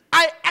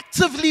 I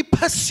actively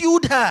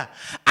pursued her.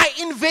 I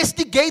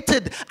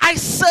investigated. I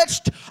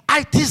searched.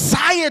 I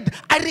desired.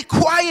 I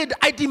required.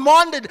 I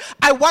demanded.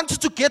 I wanted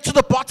to get to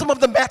the bottom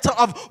of the matter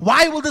of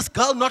why will this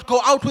girl not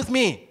go out with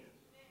me?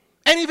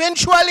 And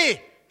eventually,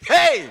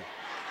 hey,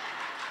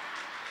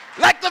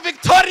 like the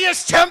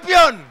victorious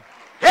champion,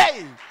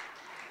 hey,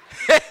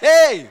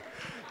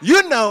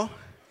 you know,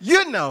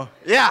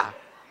 yeah,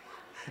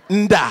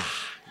 nda,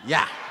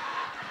 yeah,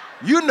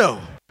 you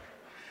know.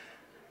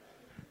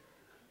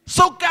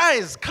 So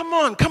guys, come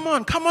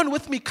on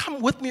with me,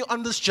 come with me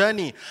on this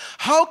journey.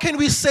 How can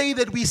we say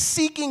that we're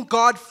seeking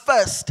God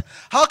first?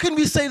 How can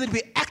we say that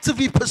we're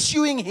actively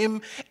pursuing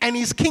Him and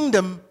His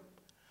kingdom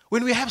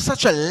when we have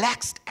such a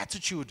lax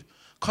attitude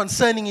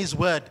concerning His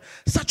word,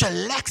 such a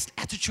lax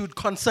attitude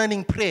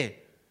concerning prayer,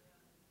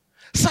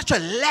 such a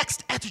lax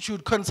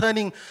attitude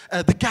concerning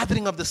the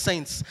gathering of the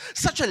saints,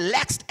 such a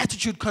lax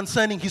attitude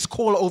concerning His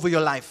call over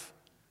your life?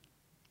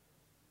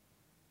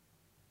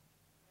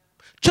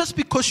 Just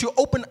because you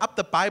open up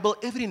the Bible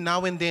every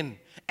now and then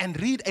and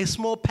read a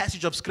small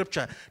passage of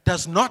Scripture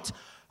does not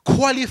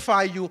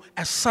qualify you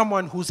as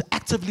someone who's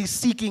actively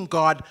seeking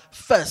God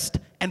first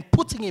and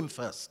putting Him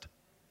first.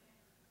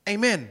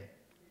 Amen.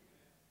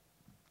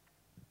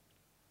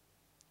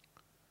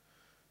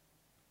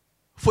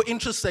 For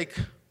interest's sake,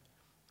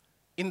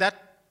 in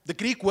that the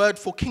Greek word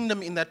for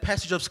kingdom in that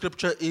passage of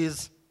scripture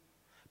is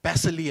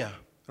basileia,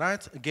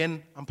 right?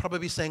 Again, I'm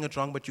probably saying it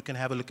wrong, but you can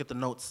have a look at the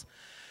notes.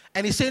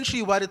 And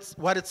essentially what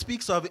it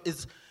speaks of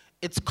is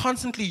it's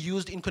constantly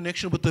used in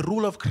connection with the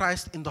rule of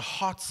Christ in the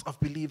hearts of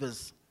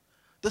believers.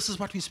 This is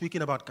what we're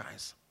speaking about,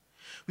 guys.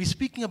 We're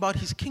speaking about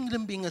his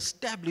kingdom being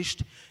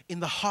established in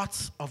the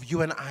hearts of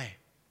you and I.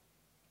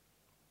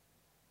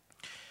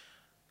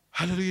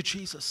 Hallelujah,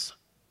 Jesus.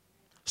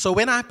 So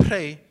when I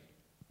pray,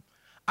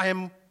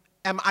 am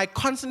I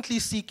constantly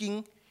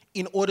seeking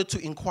in order to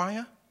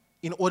inquire,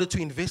 in order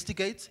to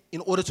investigate,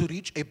 in order to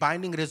reach a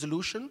binding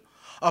resolution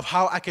of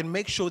how I can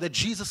make sure that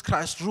Jesus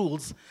Christ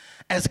rules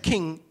as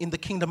king in the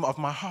kingdom of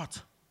my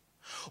heart?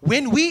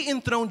 When we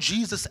enthrone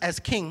Jesus as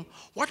king,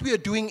 what we are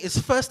doing is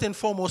first and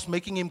foremost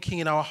making him king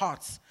in our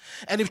hearts.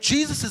 And if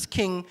Jesus is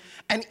king,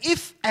 and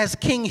if as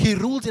king he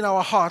rules in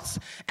our hearts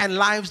and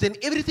lives, then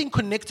everything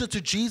connected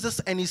to Jesus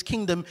and his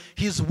kingdom,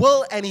 his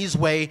will and his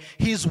way,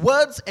 his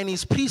words and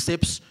his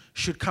precepts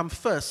should come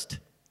first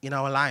in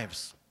our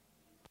lives.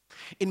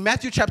 In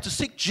Matthew chapter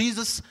 6,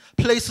 Jesus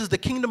places the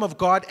kingdom of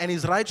God and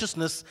his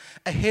righteousness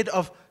ahead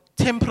of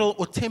temporal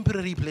or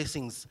temporary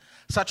blessings,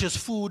 such as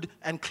food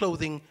and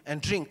clothing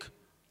and drink.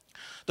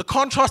 The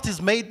contrast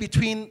is made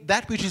between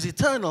that which is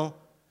eternal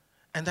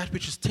and that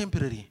which is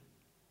temporary.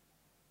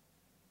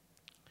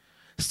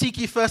 Seek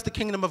ye first the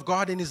kingdom of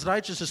God and his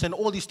righteousness, and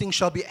all these things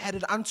shall be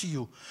added unto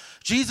you.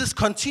 Jesus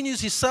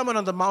continues his Sermon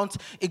on the Mount,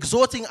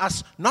 exhorting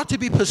us not to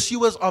be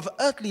pursuers of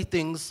earthly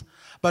things,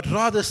 but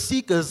rather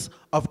seekers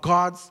of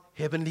God's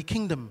heavenly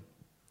kingdom.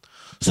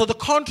 So the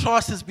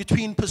contrast is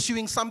between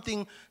pursuing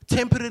something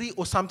temporary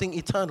or something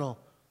eternal,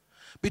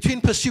 between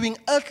pursuing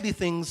earthly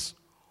things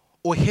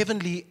or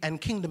heavenly and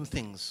kingdom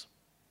things.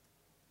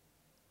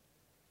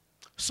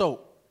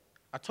 So,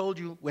 I told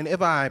you,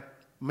 whenever I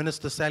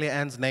minister, Sally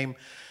Ann's name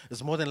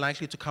is more than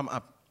likely to come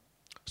up.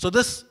 So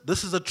this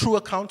is a true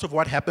account of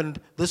what happened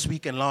this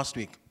week and last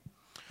week.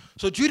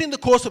 So during the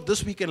course of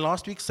this week and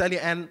last week, Sally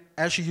Ann,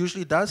 as she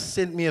usually does,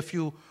 sent me a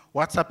few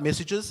WhatsApp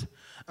messages.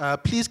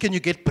 Please, can you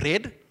get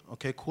bread?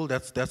 Okay, cool,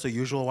 that's a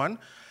usual one.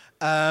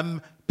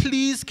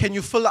 Please, can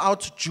you fill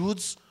out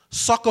Jude's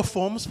soccer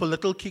forms for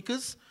little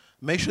kickers?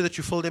 Make sure that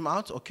you fill them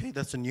out. Okay,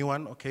 that's a new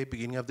one. Okay,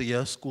 beginning of the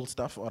year, school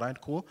stuff. All right,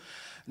 cool.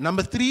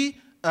 Number 3,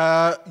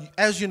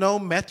 as you know,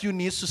 Matthew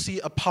needs to see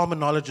a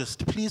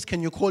pulmonologist. Please,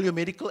 can you call your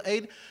medical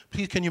aid?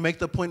 Please, can you make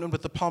the appointment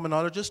with the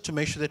pulmonologist to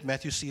make sure that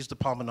Matthew sees the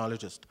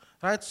pulmonologist?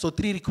 Right? So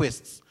 3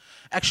 requests.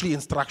 Actually,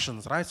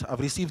 instructions, right? I've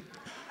received,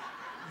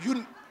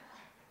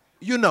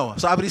 you know.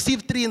 So I've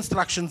received 3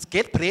 instructions.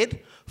 Get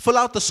bread, fill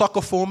out the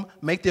soccer form,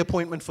 make the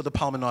appointment for the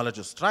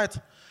pulmonologist, right?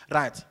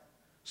 Right.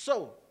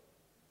 So,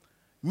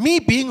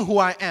 me being who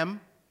I am,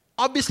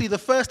 obviously the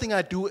first thing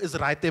I do is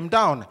write them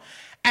down.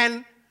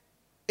 And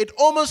it's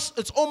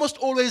almost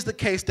always the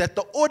case that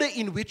the order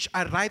in which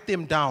I write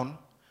them down,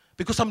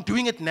 because I'm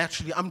doing it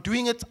naturally, I'm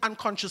doing it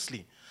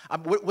unconsciously.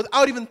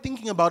 Without even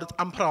thinking about it,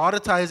 I'm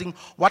prioritizing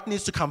what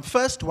needs to come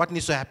first, what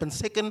needs to happen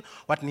second,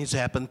 what needs to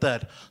happen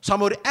third.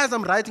 So as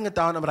I'm writing it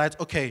down, I'm writing,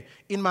 okay,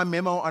 in my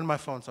memo on my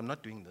phone, so I'm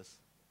not doing this.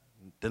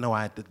 Don't know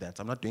why I did that.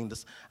 I'm not doing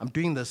this. I'm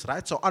doing this,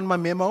 right? So on my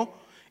memo,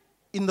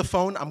 in the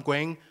phone, I'm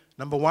going,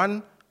 number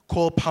 1,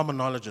 call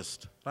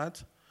pulmonologist,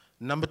 right?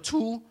 Number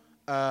 2,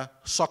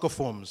 soccer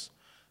forms.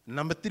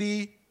 Number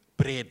 3,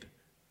 bread.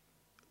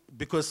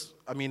 Because,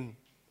 I mean,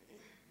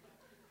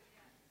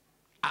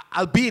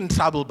 I'll be in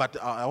trouble,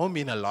 but I won't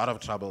be in a lot of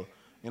trouble.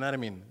 You know what I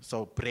mean?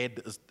 So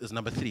bread is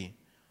number 3.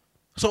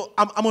 So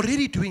I'm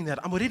already doing that.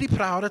 I'm already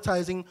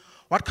prioritizing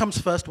what comes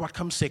first, what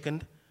comes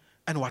second,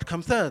 and what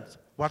comes third.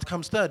 What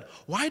comes third?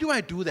 Why do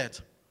I do that?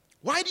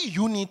 Why do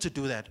you need to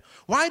do that?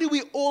 Why do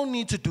we all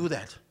need to do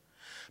that?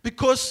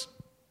 Because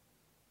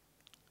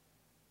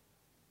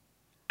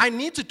I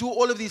need to do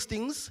all of these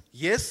things,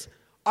 yes.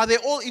 Are they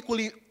all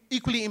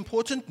equally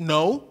important?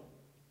 No.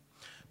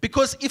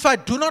 Because if I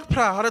do not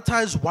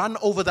prioritize one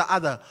over the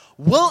other,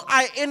 will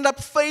I end up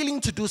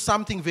failing to do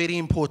something very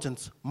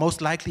important?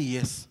 Most likely,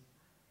 yes.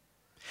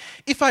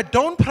 If I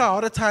don't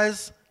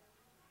prioritize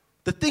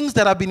the things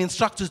that I've been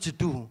instructed to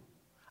do,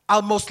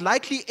 I'll most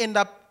likely end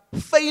up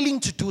failing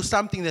to do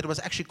something that was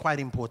actually quite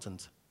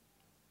important.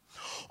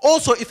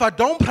 Also, if I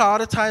don't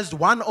prioritize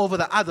one over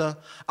the other,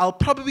 I'll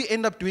probably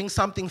end up doing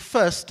something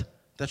first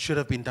that should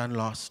have been done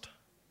last.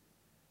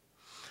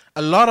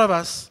 A lot of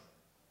us,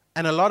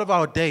 and a lot of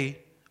our day,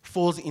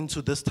 falls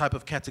into this type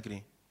of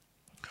category.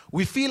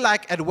 We feel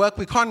like at work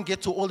we can't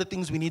get to all the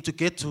things we need to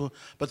get to,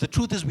 but the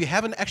truth is we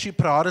haven't actually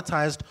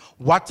prioritized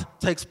what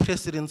takes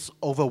precedence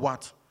over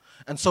what.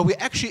 And so we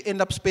actually end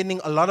up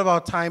spending a lot of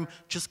our time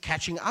just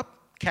catching up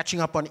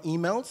on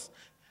emails,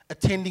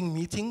 attending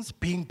meetings,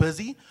 being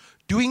busy,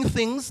 doing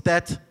things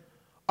that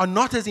are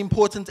not as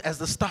important as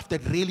the stuff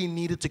that really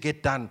needed to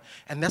get done.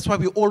 And that's why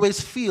we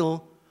always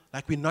feel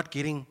like we're not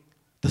getting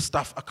the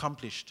stuff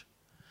accomplished.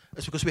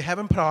 It's because we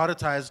haven't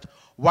prioritized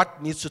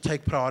what needs to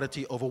take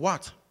priority over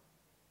what.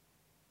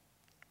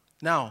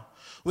 Now,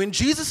 when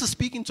Jesus is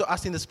speaking to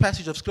us in this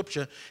passage of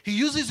Scripture, he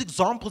uses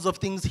examples of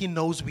things he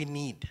knows we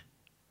need.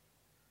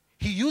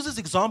 He uses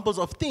examples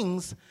of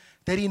things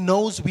that he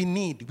knows we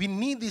need. We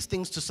need these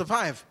things to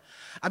survive.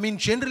 I mean,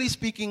 generally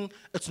speaking,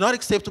 it's not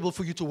acceptable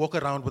for you to walk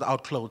around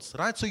without clothes,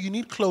 right? So you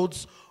need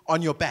clothes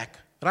on your back,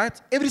 right?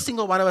 Every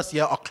single one of us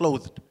here are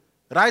clothed,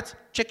 right?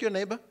 Check your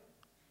neighbor.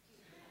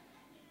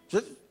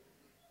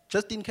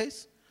 Just in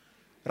case,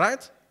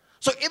 right?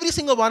 So every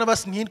single one of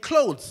us need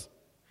clothes.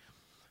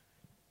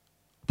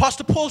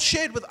 Pastor Paul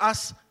shared with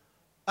us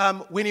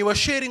when he was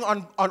sharing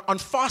on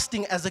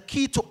fasting as a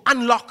key to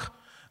unlock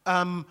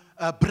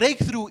a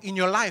breakthrough in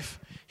your life.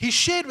 He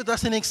shared with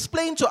us and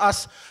explained to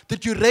us the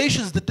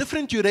durations, the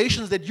different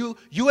durations that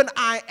you and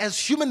I as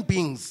human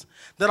beings,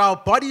 that our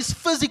bodies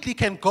physically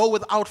can go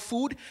without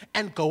food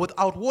and go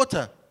without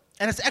water.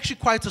 And it's actually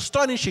quite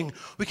astonishing.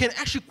 We can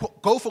actually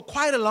go for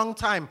quite a long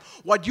time.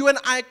 What you and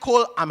I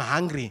call, I'm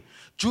hungry.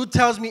 Jude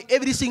tells me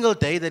every single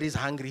day that he's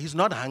hungry. He's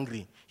not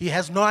hungry. He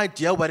has no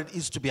idea what it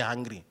is to be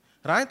hungry,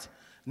 right?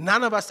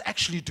 None of us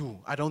actually do.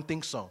 I don't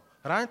think so,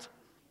 right?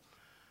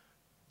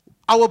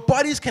 Our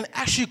bodies can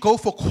actually go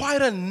for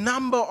quite a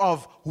number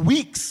of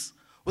weeks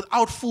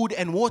without food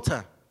and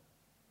water.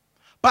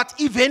 But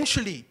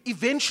eventually,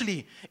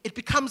 it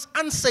becomes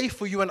unsafe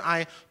for you and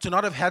I to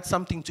not have had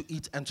something to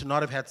eat and to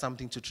not have had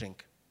something to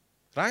drink,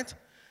 right?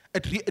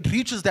 It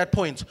reaches that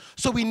point.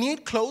 So we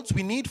need clothes,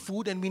 we need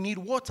food, and we need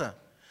water.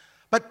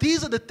 But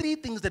these are the three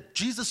things that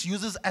Jesus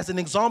uses as an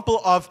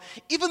example of,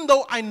 even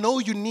though I know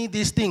you need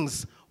these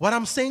things, what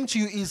I'm saying to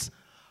you is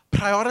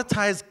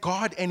prioritize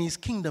God and His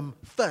kingdom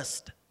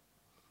first.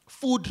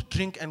 Food,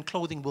 drink, and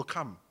clothing will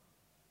come.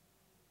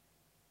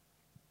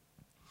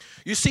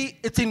 You see,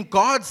 it's in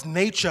God's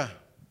nature.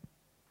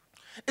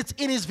 It's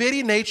in His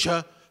very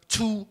nature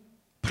to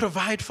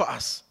provide for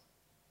us.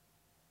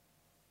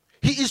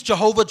 He is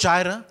Jehovah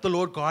Jireh, the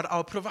Lord God,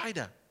 our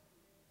provider.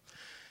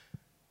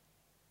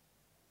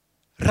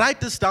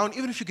 Write this down,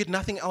 even if you get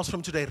nothing else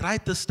from today,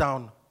 write this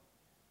down.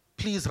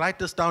 Please write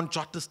this down,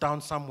 jot this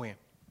down somewhere.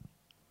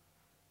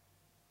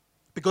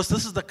 Because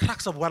this is the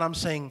crux of what I'm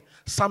saying,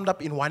 summed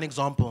up in one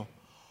example.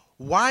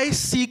 Why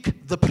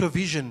seek the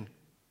provision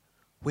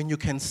when you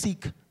can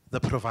seek the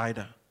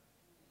provider?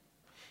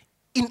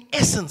 In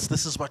essence,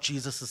 this is what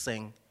Jesus is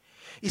saying.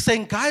 He's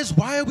saying, guys,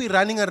 why are we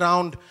running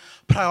around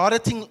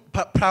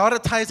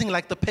prioritizing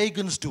like the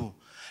pagans do?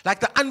 Like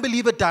the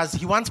unbeliever does.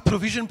 He wants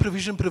provision,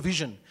 provision,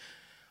 provision.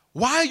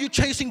 Why are you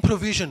chasing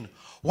provision?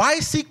 Why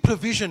seek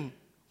provision?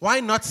 Why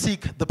not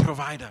seek the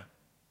provider?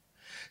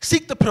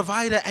 Seek the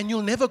provider and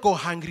you'll never go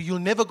hungry. You'll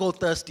never go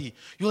thirsty.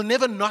 You'll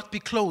never not be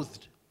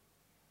clothed.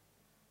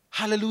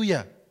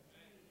 Hallelujah.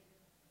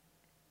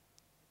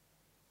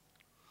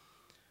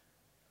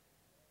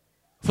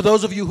 For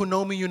those of you who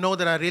know me, you know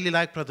that I really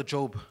like Brother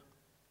Job.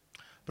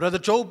 Brother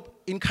Job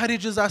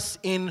encourages us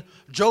in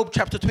Job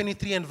chapter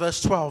 23 and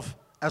verse 12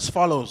 as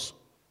follows.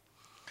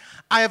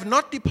 I have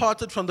not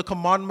departed from the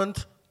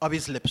commandment of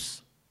his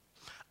lips.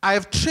 I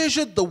have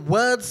treasured the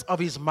words of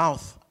his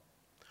mouth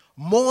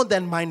more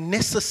than my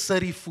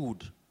necessary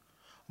food.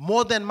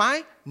 More than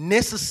my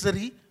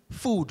necessary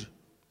food.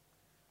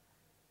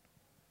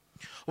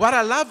 What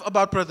I love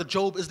about Brother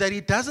Job is that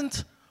he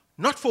doesn't,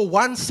 not for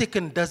 1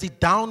 second does he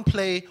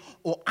downplay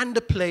or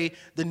underplay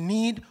the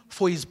need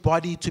for his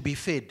body to be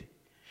fed.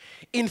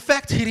 In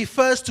fact, he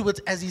refers to it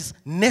as his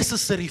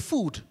necessary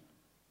food.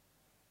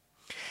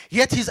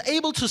 Yet he's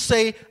able to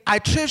say, I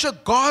treasure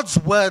God's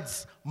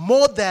words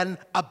more than,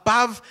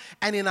 above,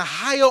 and in a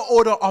higher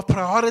order of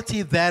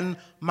priority than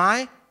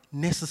my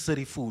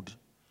necessary food.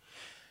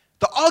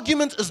 The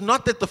argument is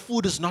not that the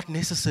food is not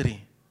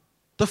necessary.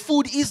 The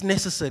food is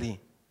necessary.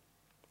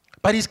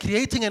 But he's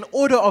creating an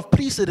order of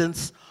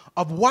precedence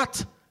of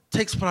what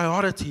takes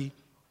priority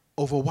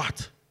over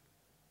what.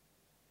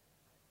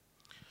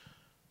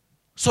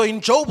 So in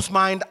Job's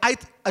mind,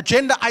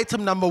 agenda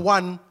item number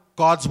 1,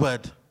 God's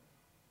word.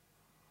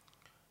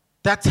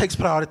 That takes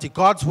priority.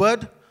 God's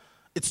word,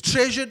 it's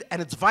treasured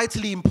and it's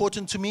vitally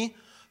important to me.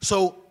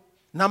 So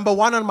number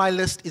 1 on my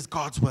list is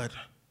God's word.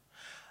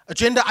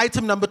 Agenda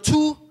item number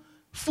 2,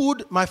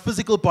 food my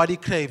physical body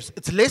craves.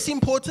 It's less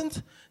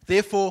important,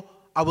 therefore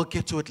I will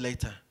get to it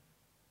later.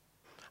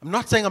 I'm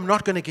not saying I'm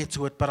not going to get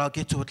to it, but I'll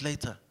get to it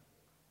later.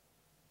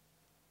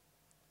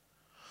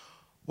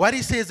 What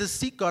he says is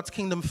seek God's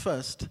kingdom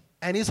first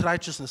and his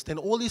righteousness, then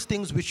all these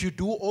things which you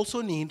do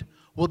also need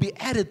will be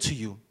added to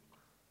you.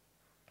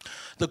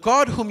 The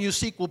God whom you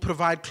seek will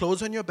provide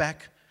clothes on your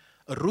back,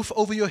 a roof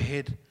over your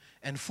head,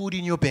 and food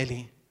in your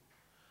belly.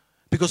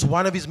 Because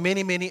one of his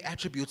many, many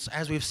attributes,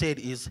 as we've said,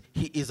 is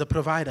he is a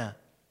provider.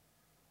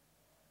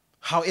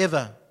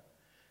 However,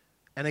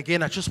 and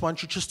again, I just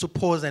want you just to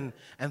pause and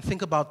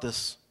think about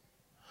this.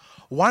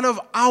 One of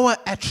our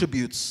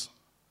attributes,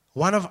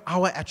 one of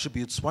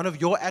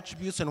your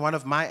attributes and one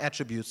of my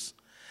attributes,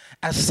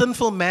 as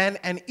sinful man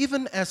and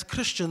even as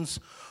Christians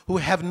who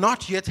have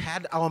not yet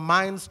had our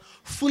minds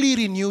fully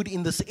renewed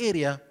in this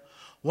area,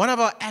 one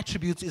of our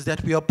attributes is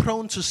that we are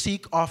prone to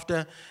seek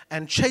after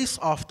and chase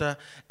after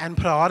and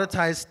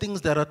prioritize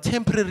things that are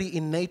temporary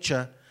in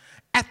nature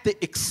at the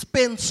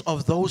expense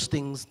of those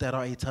things that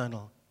are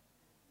eternal.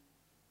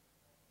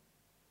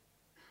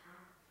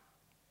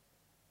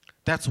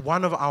 That's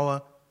one of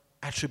our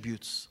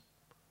attributes.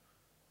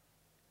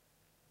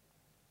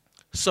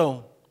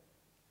 So,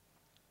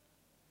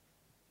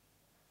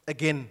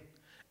 again,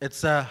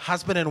 it's a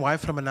husband and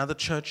wife from another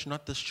church,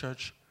 not this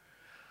church.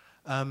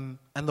 And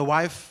the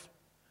wife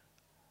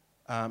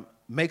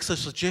makes a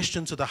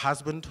suggestion to the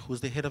husband,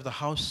 who's the head of the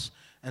house,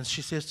 and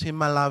she says to him,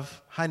 "My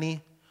love,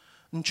 honey,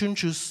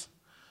 nchunchus,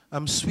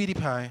 sweetie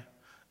pie,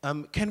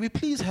 can we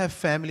please have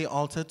family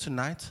altar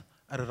tonight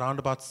at around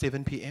about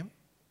 7 p.m.?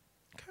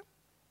 Okay.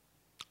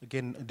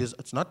 Again,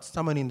 it's not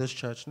someone in this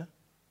church, no?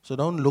 So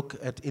don't look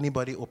at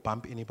anybody or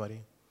bump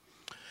anybody.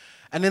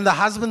 And then the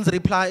husband's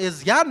reply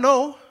is, yeah,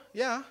 no.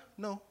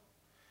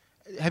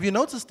 Have you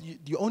noticed,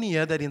 you only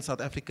hear that in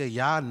South Africa,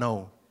 yeah,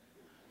 no.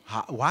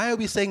 Why are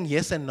we saying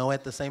yes and no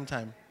at the same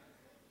time?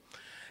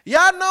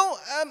 Yeah,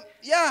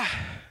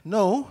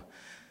 no.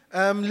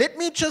 Let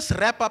me just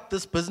wrap up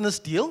this business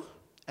deal,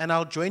 and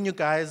I'll join you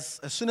guys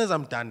as soon as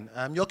I'm done.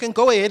 You can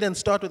go ahead and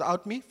start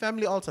without me.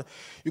 Family altar.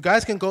 You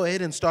guys can go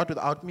ahead and start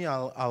without me.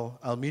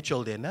 I'll meet you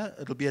all there. No?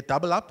 It'll be a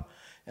double up,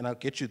 and I'll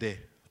get you there.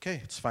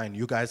 Okay, it's fine.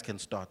 You guys can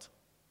start.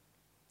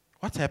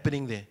 What's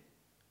happening there?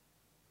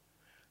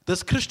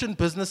 This Christian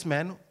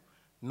businessman,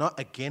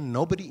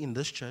 nobody in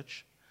this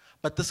church,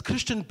 but this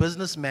Christian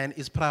businessman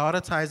is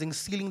prioritizing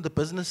sealing the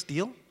business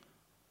deal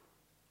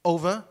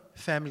over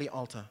family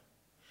altar.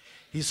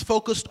 He's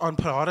focused on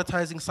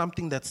prioritizing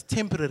something that's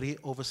temporary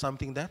over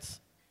something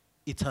that's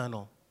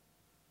eternal.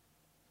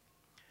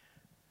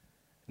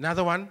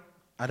 Another one,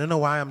 I don't know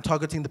why I'm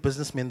targeting the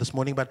businessman this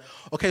morning, but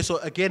okay, so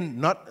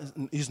again,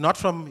 he's not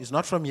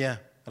from here,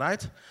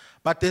 right?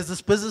 But there's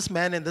this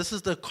businessman, and this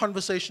is the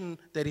conversation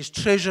that his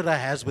treasurer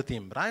has with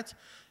him, right?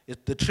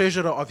 The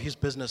treasurer of his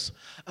business.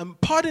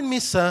 Pardon me,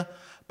 sir,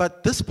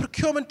 but this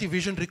procurement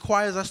division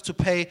requires us to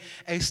pay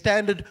a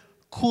standard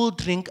cool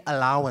drink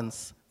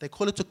allowance. They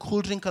call it a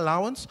cool drink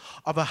allowance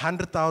of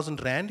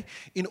 100,000 rand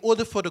in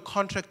order for the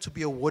contract to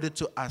be awarded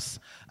to us.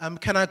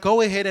 Can I go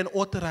ahead and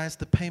authorize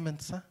the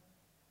payment, sir,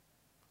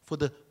 for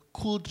the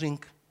cool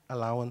drink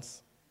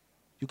allowance?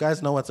 You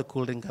guys know what's a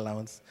cool drink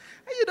allowance?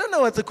 You don't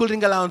know what's a cool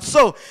drink allowance.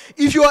 So,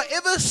 if you are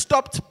ever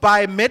stopped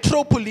by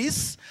Metro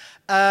Police,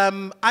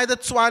 either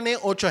Tshwane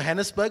or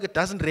Johannesburg, it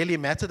doesn't really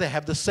matter. They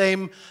have the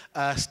same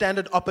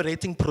standard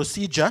operating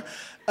procedure.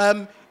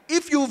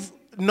 If you've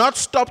not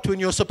stopped when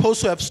you're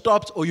supposed to have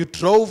stopped, or you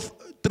drove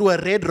through a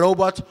red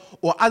robot,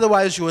 or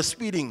otherwise you were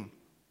speeding,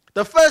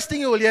 the first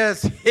thing you will hear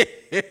is,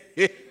 hey,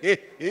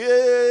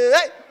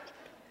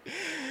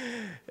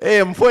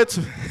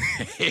 mfowethu,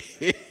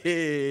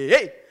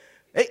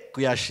 hey,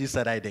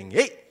 kuyashisa riding.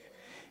 Hey,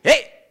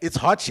 it's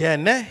hot here,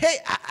 ne? Hey,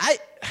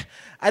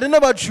 I don't know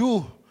about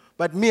you,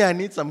 but me, I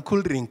need some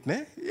cool drink,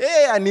 ne?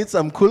 Hey, I need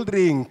some cool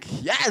drink.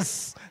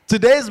 Yes,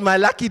 today is my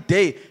lucky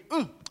day.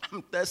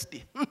 I'm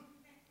thirsty.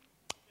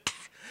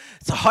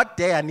 It's a hot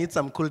day, I need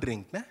some cool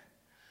drink, ne?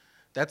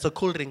 That's a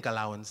cool drink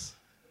allowance.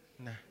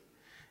 Ne?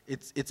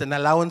 It's an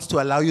allowance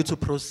to allow you to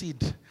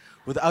proceed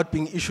without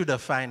being issued a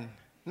fine,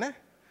 ne?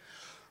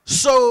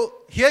 So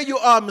here you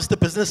are, Mr.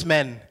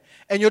 Businessman,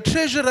 and your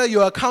treasurer,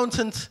 your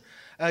accountant,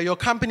 your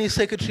company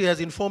secretary has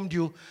informed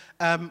you,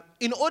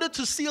 in order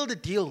to seal the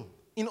deal,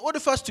 in order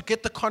for us to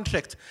get the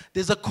contract,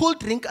 there's a cool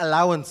drink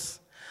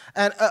allowance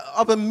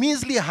of a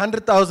measly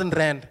 100,000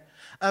 rand.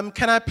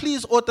 Can I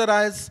please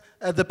authorize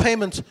the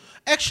payment?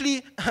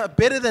 Actually,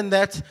 better than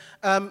that,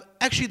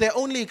 actually they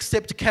only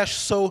accept cash,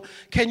 so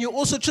can you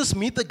also just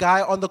meet the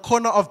guy on the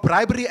corner of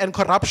bribery and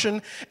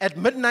corruption at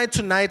midnight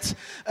tonight?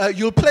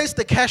 You'll place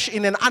the cash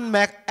in an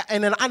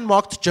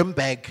unmarked gym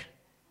bag.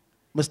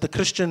 Mr.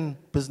 Christian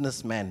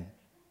businessman.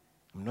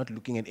 I'm not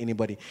looking at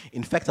anybody.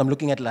 In fact, I'm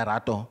looking at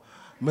Larato.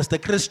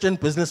 Mr. Christian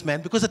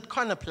businessman, because it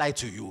can't apply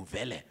to you,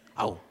 vele.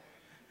 Ow.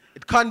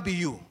 It can't be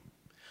you.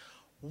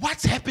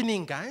 What's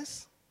happening,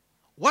 guys?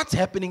 What's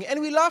happening? And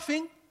we're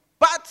laughing,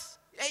 but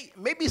hey,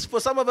 maybe for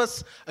some of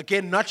us,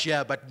 again, not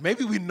here, but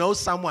maybe we know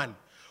someone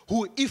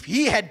who, if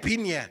he had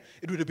been here,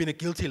 it would have been a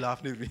guilty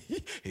laugh.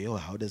 Yo,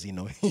 how does he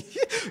know?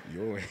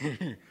 Yo.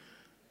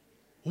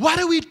 What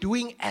are we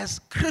doing as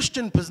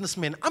Christian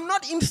businessmen? I'm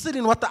not interested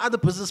in what the other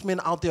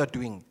businessmen out there are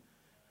doing.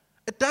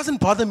 It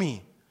doesn't bother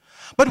me.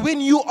 But when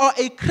you are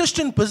a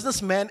Christian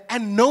businessman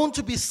and known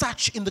to be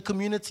such in the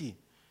community,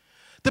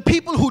 the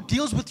people who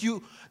deals with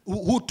you,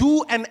 who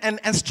do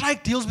and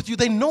strike deals with you,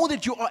 they know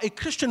that you are a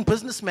Christian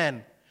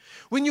businessman.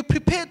 When you're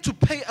prepared to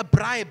pay a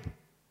bribe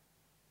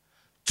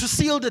to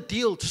seal the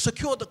deal, to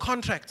secure the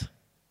contract,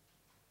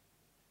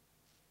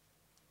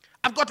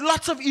 I've got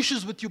lots of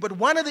issues with you, but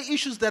one of the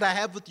issues that I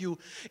have with you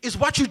is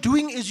what you're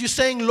doing is you're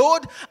saying,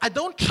 Lord, I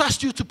don't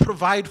trust you to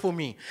provide for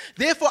me.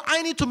 Therefore,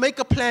 I need to make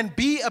a plan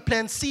B, a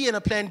plan C, and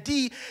a plan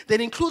D that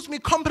includes me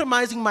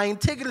compromising my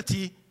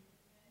integrity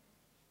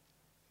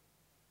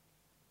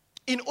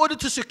in order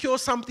to secure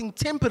something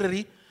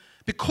temporary,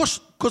 because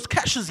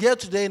cash is here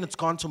today and it's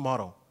gone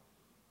tomorrow.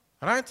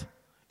 All right?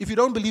 If you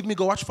don't believe me,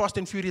 go watch Fast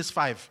and Furious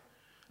 5.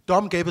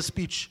 Dom gave a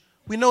speech.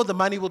 We know the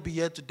money will be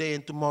here today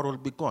and tomorrow will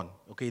be gone.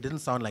 Okay, it didn't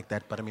sound like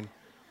that, but I mean.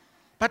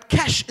 But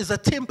cash is a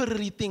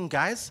temporary thing,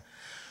 guys.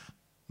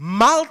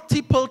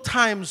 multiple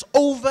times,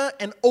 over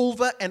and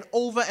over and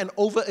over and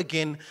over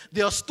again,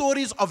 there are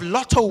stories of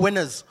lotto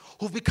winners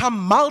who've become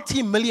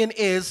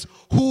multi-millionaires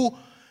who,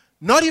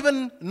 not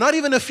even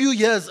a few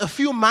years, a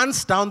few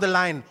months down the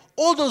line,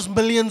 all those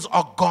millions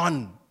are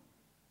gone.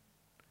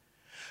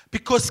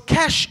 Because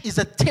cash is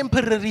a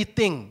temporary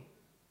thing.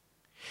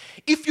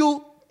 If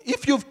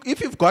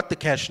you've got the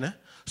cash, né?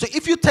 So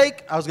if you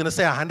take, I was going to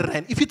say 100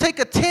 rand, if you take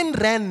a 10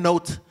 rand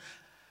note,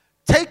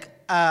 take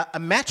a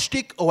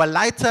matchstick or a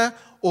lighter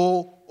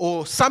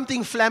or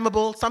something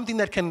flammable, something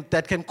that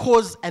can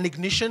cause an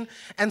ignition,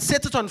 and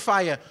set it on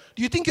fire,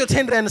 do you think your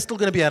 10 rand is still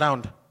going to be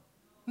around?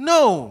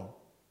 No.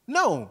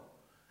 No.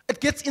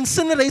 It gets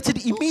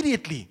incinerated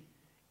immediately.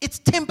 It's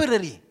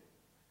temporary.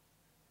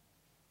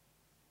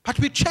 But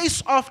we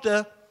chase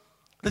after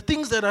the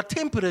things that are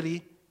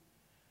temporary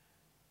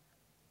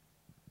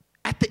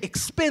at the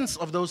expense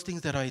of those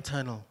things that are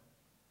eternal.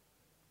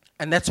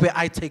 And that's where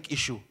I take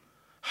issue.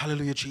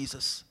 Hallelujah,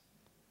 Jesus.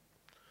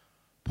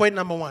 Point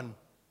number 1.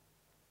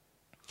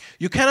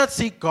 You cannot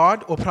seek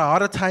God or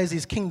prioritize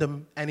His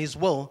kingdom and His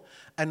will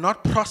and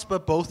not prosper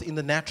both in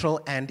the natural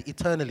and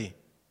eternally.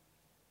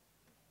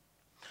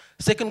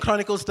 2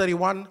 Chronicles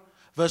 31,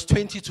 verse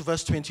 20 to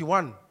verse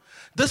 21.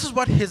 This is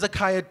what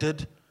Hezekiah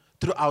did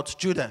throughout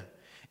Judah.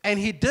 And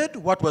he did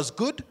what was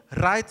good,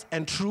 right,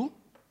 and true.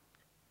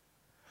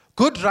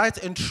 Good, right,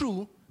 and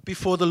true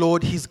before the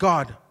Lord his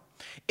God.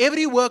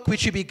 Every work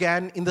which he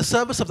began in the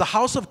service of the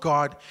house of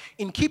God,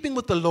 in keeping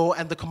with the law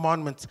and the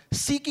commandments,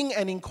 seeking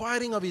and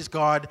inquiring of his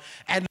God,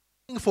 and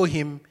looking for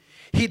him,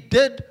 he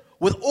did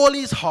with all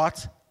his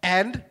heart,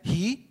 and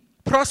he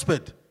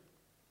prospered.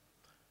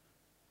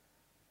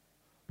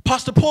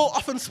 Pastor Paul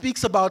often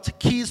speaks about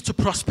keys to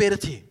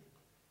prosperity.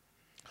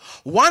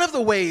 One of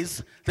the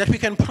ways that we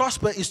can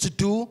prosper is to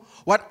do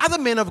what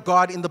other men of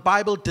God in the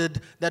Bible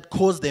did that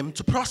caused them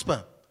to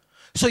prosper.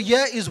 So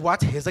here is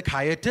what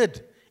Hezekiah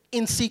did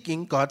in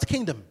seeking God's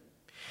kingdom.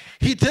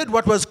 He did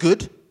what was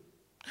good,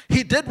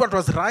 he did what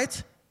was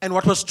right, and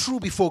what was true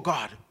before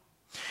God.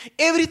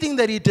 Everything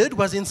that he did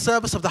was in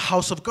service of the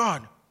house of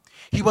God.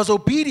 He was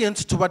obedient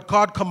to what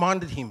God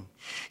commanded him.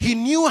 He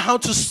knew how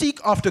to seek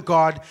after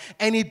God,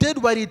 and he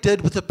did what he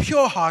did with a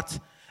pure heart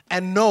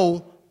and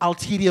no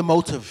ulterior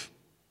motive.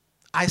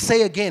 I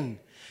say again,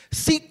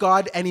 seek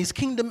God and his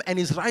kingdom and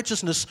his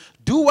righteousness.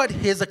 Do what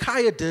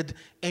Hezekiah did,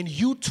 and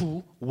you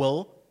too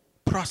will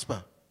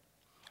prosper.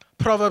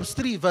 Proverbs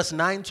 3, verse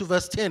 9 to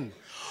verse 10.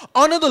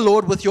 Honor the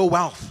Lord with your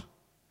wealth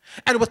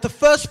and with the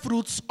first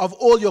fruits of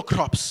all your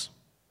crops.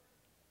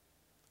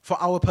 For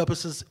our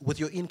purposes, with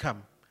your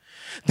income.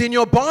 Then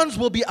your barns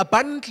will be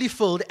abundantly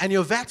filled and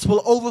your vats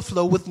will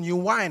overflow with new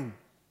wine.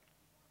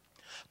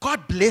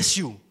 God bless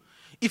you.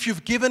 If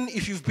you've given,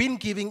 if you've been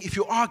giving, if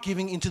you are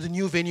giving into the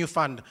New Venue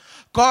Fund,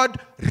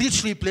 God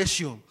richly bless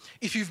you.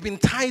 If you've been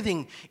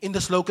tithing in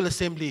this local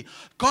assembly,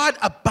 God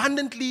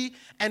abundantly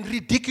and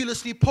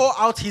ridiculously pour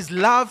out his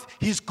love,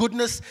 his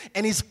goodness,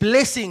 and his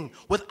blessing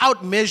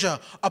without measure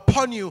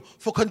upon you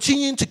for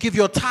continuing to give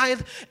your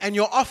tithe and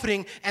your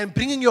offering and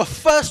bringing your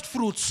first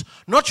fruits,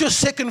 not your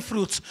second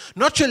fruits,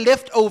 not your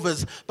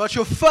leftovers, but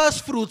your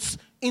first fruits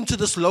into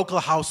this local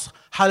house.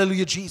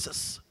 Hallelujah,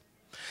 Jesus.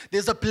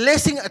 There's a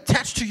blessing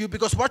attached to you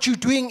because what you're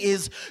doing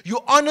is you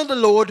honor the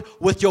Lord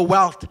with your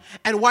wealth.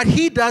 And what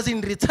he does in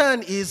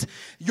return is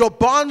your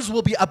barns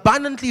will be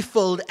abundantly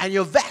filled and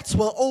your vats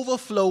will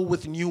overflow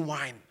with new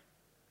wine.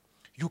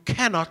 You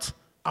cannot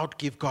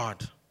outgive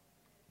God.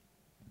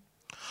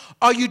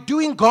 Are you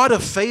doing God a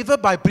favor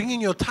by bringing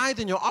your tithe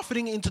and your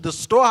offering into the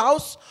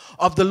storehouse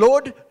of the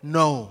Lord?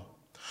 No.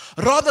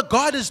 Rather,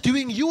 God is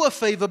doing you a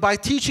favor by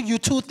teaching you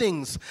two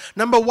things.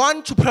 Number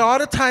one, to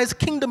prioritize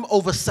kingdom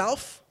over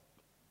self.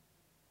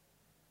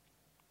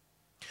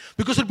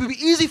 Because it would be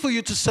easy for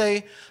you to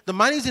say, the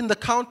money's in the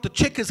account, the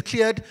check is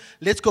cleared,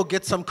 let's go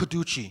get some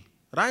Kuduchi.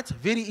 Right?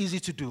 Very easy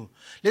to do.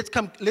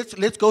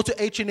 Let's go to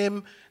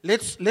H&M,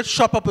 let's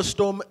shop up a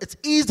storm. It's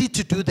easy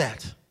to do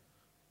that.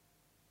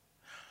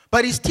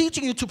 But he's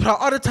teaching you to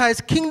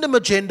prioritize kingdom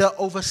agenda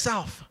over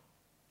self.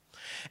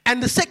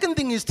 And the second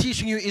thing he's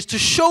teaching you is to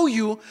show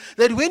you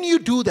that when you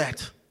do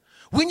that,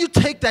 when you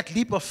take that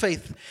leap of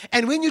faith,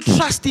 and when you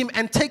trust him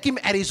and take him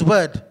at his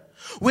word,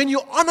 when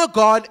you honor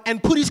God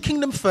and put his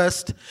kingdom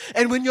first,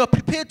 and when you're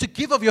prepared to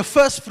give of your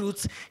first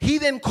fruits, he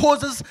then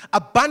causes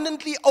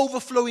abundantly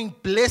overflowing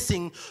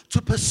blessing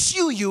to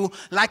pursue you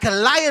like a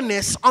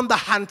lioness on the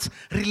hunt,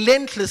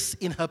 relentless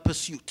in her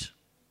pursuit.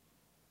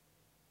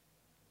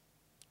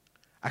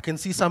 I can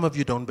see some of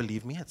you don't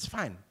believe me. It's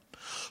fine.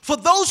 For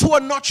those who are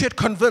not yet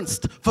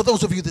convinced, for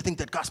those of you that think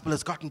that gospel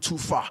has gotten too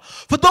far,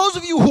 for those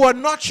of you who are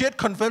not yet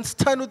convinced,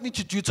 turn with me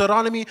to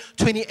Deuteronomy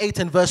 28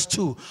 and verse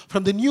 2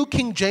 from the New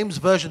King James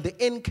Version, the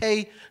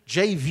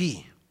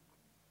NKJV.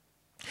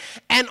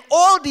 And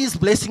all these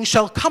blessings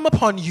shall come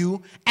upon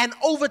you and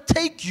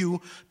overtake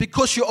you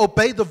because you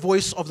obey the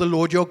voice of the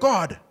Lord your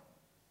God.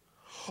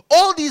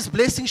 All these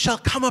blessings shall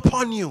come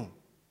upon you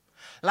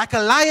like a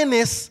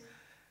lioness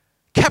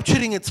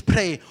capturing its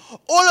prey.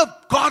 All of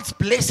God's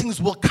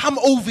blessings will come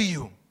over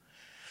you.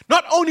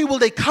 Not only will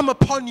they come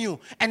upon you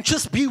and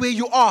just be where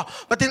you are,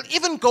 but they'll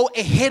even go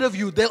ahead of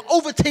you. They'll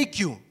overtake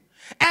you.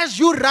 As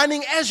you're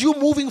running, as you're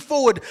moving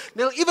forward,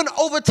 they'll even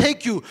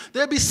overtake you.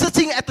 They'll be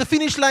sitting at the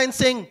finish line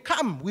saying,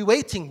 come, we're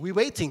waiting. We're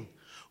waiting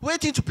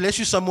to bless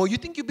you some more. You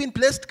think you've been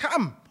blessed?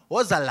 Come.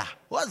 Wazala.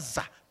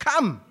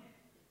 Come.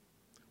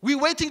 We're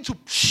waiting to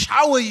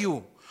shower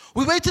you.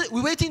 We're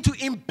waiting to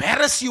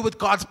embarrass you with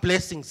God's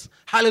blessings.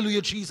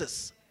 Hallelujah,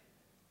 Jesus.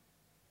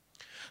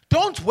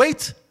 Don't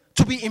wait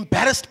to be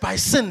embarrassed by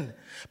sin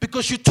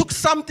because you took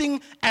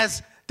something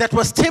that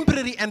was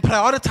temporary and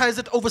prioritize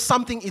it over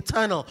something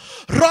eternal.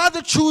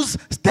 Rather choose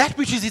that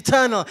which is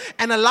eternal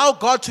and allow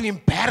God to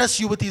embarrass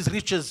you with his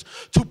riches,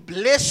 to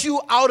bless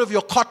you out of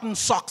your cotton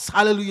socks.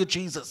 Hallelujah,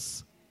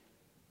 Jesus.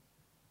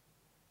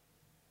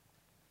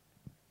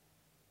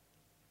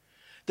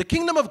 The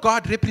kingdom of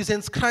God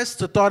represents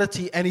Christ's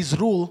authority and his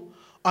rule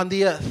on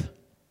the earth,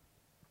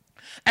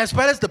 as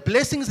well as the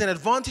blessings and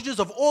advantages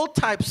of all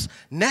types,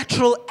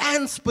 natural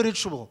and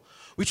spiritual,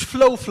 which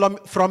flow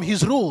from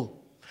his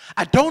rule.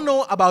 I don't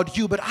know about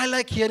you, but I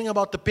like hearing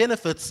about the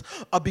benefits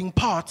of being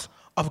part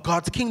of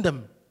God's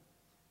kingdom.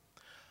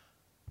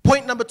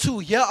 Point number 2,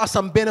 here are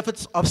some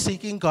benefits of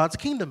seeking God's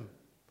kingdom.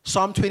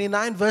 Psalm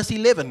 29, verse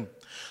 11.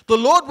 The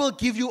Lord will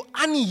give you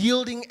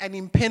unyielding and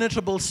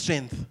impenetrable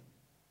strength.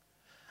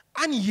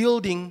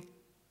 Unyielding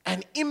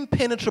and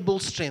impenetrable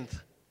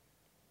strength.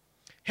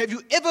 Have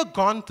you ever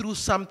gone through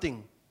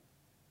something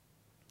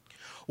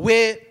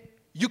where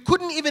you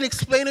couldn't even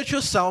explain it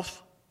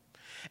yourself,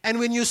 and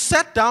when you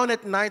sat down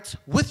at night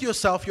with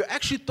yourself, you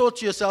actually thought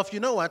to yourself, you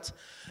know what,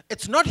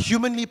 it's not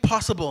humanly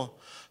possible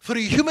for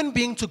a human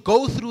being to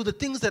go through the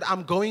things that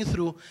I'm going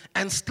through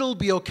and still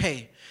be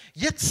okay.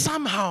 Yet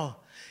somehow,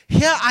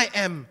 here I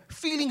am,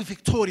 feeling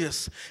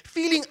victorious,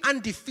 feeling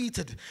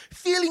undefeated,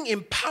 feeling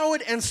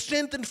empowered and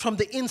strengthened from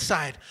the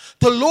inside.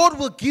 The Lord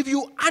will give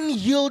you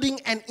unyielding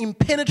and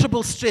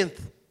impenetrable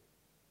strength.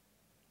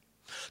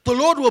 The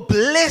Lord will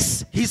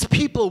bless his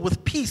people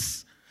with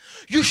peace.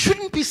 You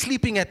shouldn't be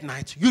sleeping at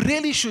night. You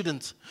really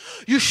shouldn't.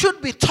 You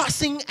should be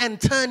tossing and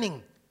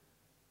turning.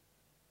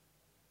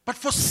 But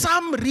for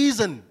some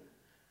reason,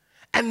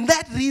 and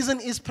that reason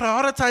is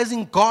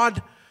prioritizing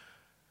God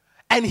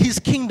and his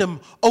kingdom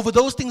over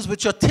those things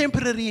which are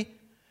temporary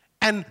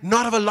and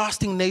not of a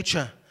lasting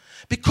nature.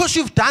 Because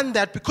you've done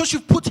that, because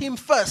you've put him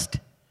first,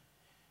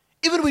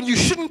 even when you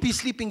shouldn't be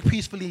sleeping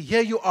peacefully,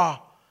 here you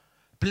are,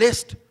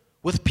 blessed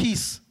with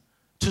peace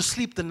to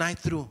sleep the night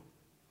through.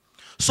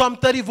 Psalm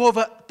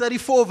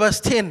 34 verse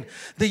 10,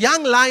 the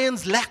young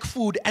lions lack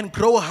food and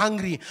grow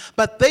hungry,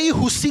 but they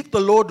who seek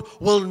the Lord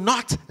will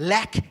not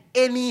lack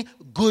any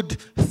good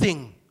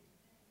thing.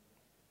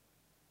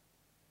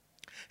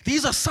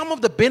 These are some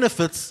of the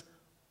benefits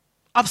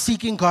of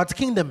seeking God's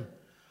kingdom.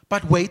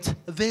 But wait,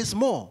 there's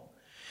more.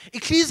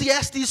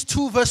 Ecclesiastes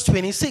 2 verse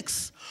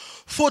 26.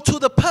 For to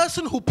the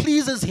person who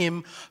pleases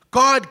him,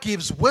 God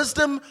gives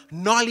wisdom,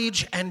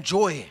 knowledge, and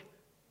joy.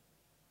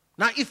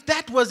 Now, if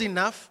that was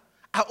enough,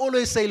 I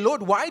always say,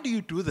 Lord, why do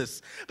you do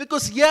this?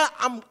 Because, yeah,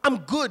 I'm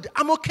good.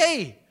 I'm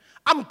okay.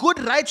 I'm good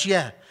right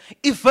here.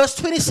 If verse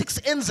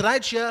 26 ends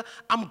right here,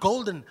 I'm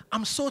golden.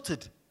 I'm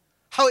sorted.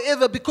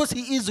 However, because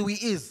he is who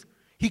he is,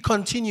 he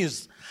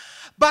continues.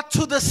 But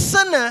to the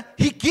sinner,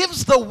 he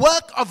gives the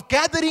work of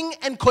gathering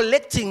and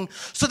collecting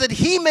so that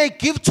he may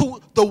give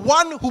to the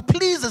one who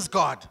pleases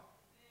God.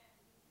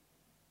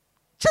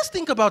 Just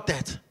think about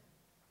that.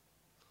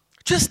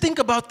 Just think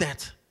about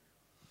that.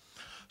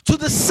 To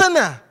the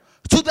sinner,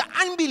 to the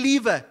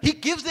unbeliever, he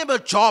gives them a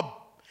job.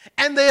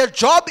 And their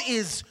job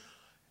is,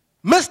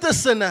 Mr.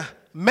 Sinner,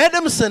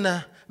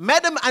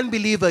 Madam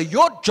Unbeliever,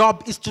 your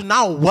job is to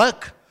now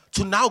work,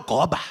 to now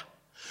goba.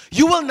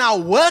 You will now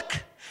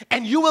work,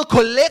 and you will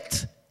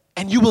collect,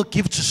 and you will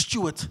give to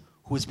Stuart,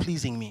 who is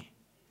pleasing me.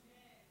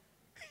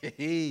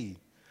 Hey.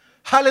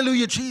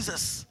 Hallelujah,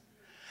 Jesus.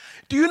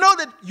 Do you know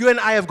that you and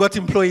I have got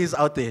employees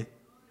out there?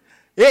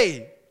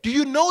 Hey, do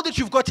you know that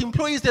you've got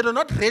employees that are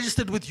not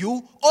registered with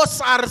you, or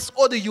SARS,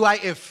 or the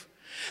UIF?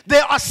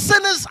 There are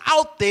sinners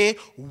out there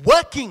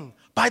working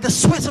by the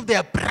sweat of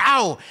their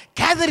brow,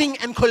 gathering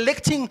and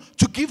collecting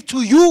to give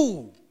to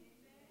you.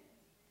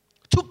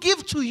 To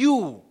give to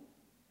you.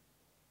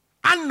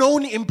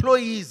 Unknown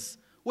employees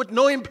with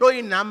no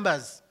employee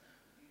numbers.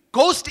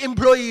 Ghost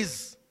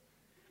employees.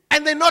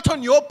 And they're not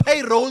on your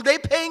payroll, they're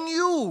paying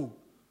you.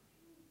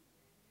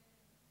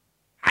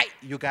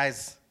 You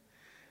guys,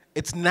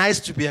 it's nice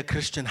to be a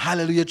Christian.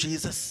 Hallelujah,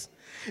 Jesus.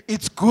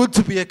 It's good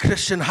to be a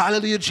Christian.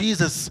 Hallelujah,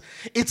 Jesus.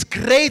 It's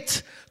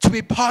great to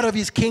be part of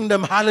his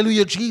kingdom.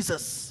 Hallelujah,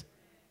 Jesus.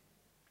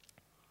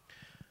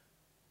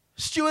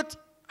 Stuart,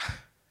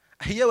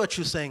 I hear what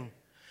you're saying,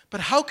 but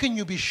how can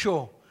you be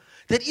sure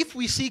that if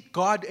we seek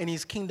God and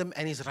his kingdom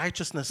and his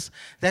righteousness,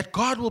 that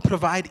God will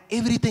provide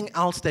everything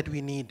else that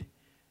we need?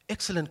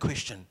 Excellent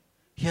question.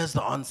 Here's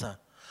the answer.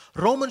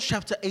 Romans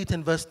chapter 8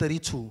 and verse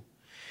 32.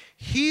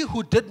 He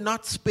who did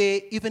not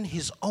spare even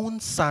his own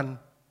son,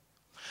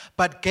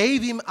 but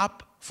gave him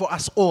up for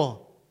us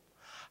all,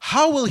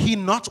 how will he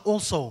not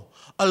also,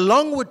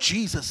 along with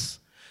Jesus,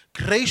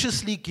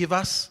 graciously give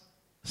us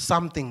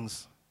some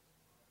things.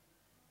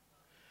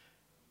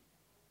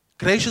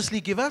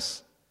 Graciously give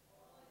us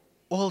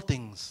all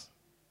things.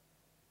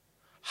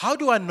 How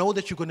do I know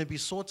that you're going to be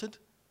sorted?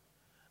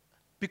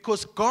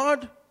 Because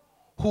God,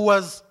 who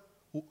was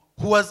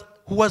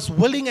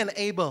willing and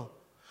able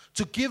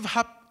to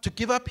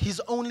give up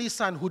his only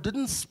son, who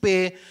didn't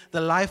spare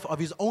the life of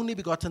his only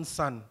begotten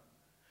son.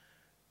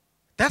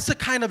 That's the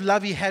kind of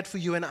love he had for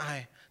you and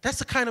I. That's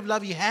the kind of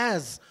love he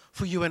has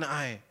for you and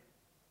I.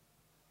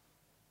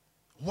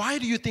 Why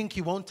do you think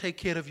he won't take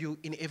care of you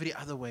in every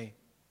other way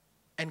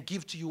and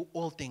give to you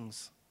all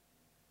things?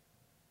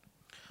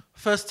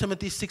 1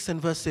 Timothy 6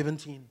 and verse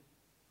 17.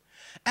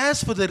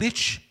 As for the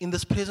rich in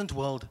this present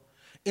world,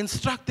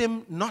 instruct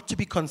them not to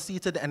be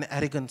conceited and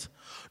arrogant,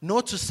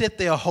 nor to set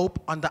their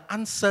hope on the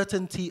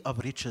uncertainty of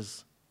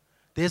riches.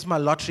 There's my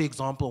lottery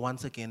example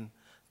once again.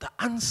 The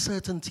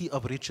uncertainty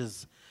of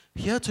riches.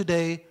 Here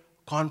today,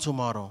 gone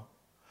tomorrow.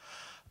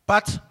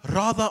 But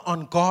rather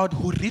on God,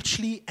 who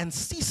richly and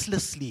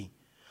ceaselessly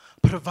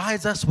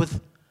provides us with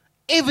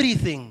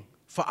everything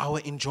for our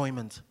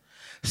enjoyment.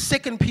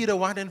 2 Peter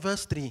 1 and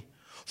verse 3.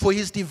 For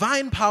his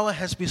divine power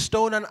has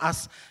bestowed on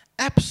us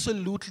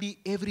absolutely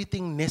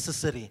everything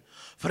necessary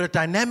for a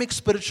dynamic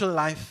spiritual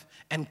life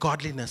and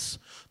godliness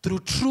through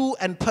true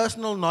and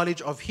personal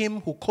knowledge of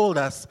him who called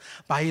us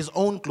by his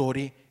own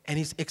glory and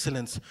his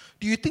excellence.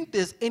 Do you think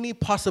there's any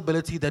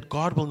possibility that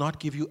God will not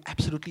give you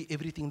absolutely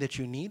everything that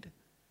you need?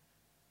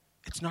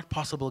 It's not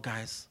possible,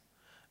 guys.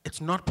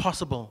 It's not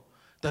possible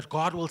that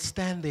God will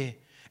stand there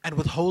and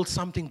withhold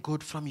something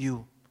good from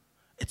you.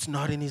 It's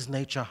not in his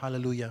nature.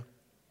 Hallelujah.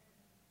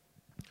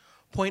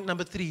 Point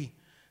number 3.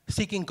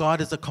 Seeking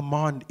God is a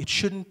command. It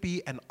shouldn't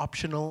be an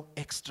optional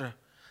extra.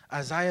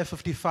 Isaiah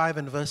 55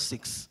 and verse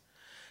 6.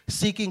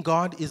 Seeking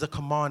God is a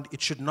command.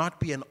 It should not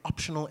be an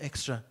optional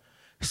extra.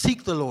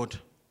 Seek the Lord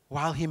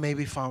while he may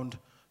be found.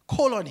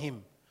 Call on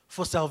him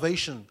for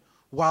salvation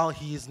while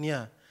he is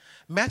near.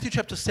 Matthew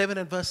chapter 7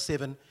 and verse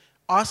 7.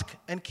 Ask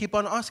and keep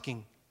on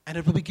asking, and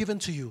it will be given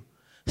to you.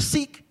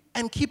 Seek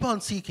and keep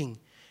on seeking,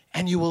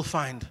 and you will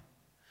find.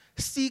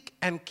 Seek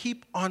and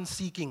keep on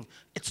seeking.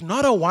 It's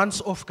not a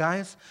once-off,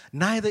 guys.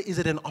 Neither is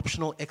it an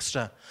optional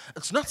extra.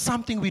 It's not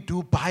something we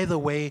do by the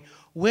way,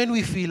 when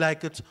we feel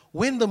like it,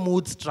 when the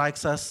mood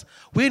strikes us,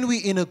 when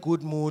we're in a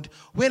good mood,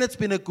 when it's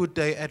been a good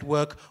day at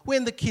work,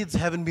 when the kids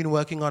haven't been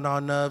working on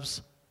our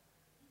nerves.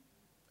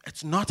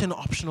 It's not an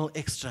optional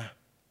extra.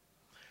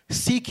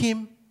 Seek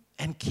him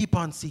and keep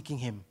on seeking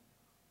him.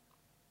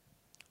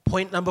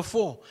 Point number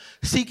 4.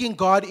 Seeking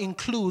God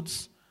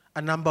includes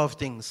a number of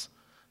things.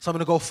 So I'm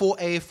going to go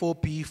 4A,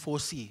 4B,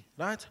 4C,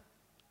 right?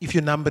 If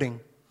you're numbering.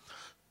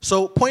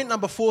 So point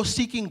number 4,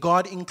 seeking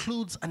God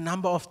includes a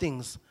number of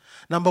things.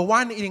 Number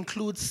 1, it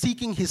includes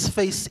seeking his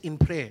face in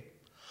prayer.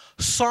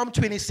 Psalm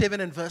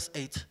 27 and verse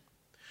 8.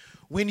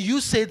 When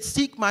you said,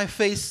 seek my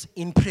face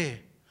in prayer,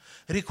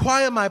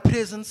 require my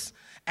presence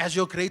as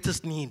your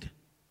greatest need.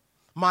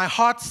 My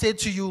heart said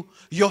to you,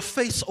 your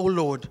face, O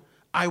Lord,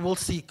 I will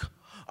seek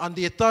on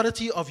the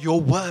authority of your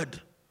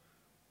word.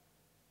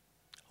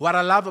 What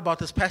I love about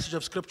this passage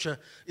of scripture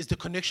is the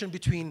connection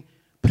between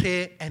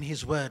prayer and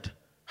his word.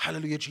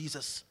 Hallelujah,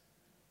 Jesus.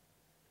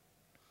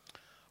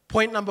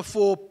 Point number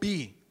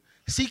 4B.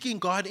 Seeking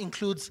God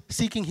includes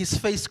seeking his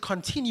face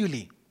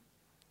continually.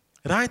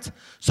 Right?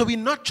 So we're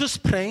not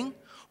just praying,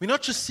 we're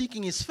not just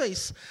seeking his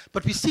face,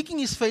 but we're seeking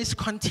his face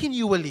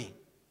continually.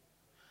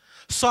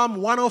 Psalm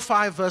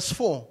 105 verse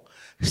 4.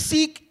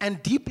 Seek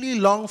and deeply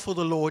long for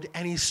the Lord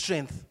and his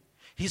strength,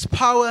 his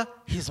power,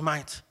 his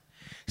might.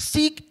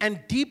 Seek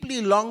and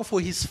deeply long for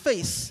his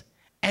face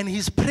and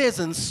his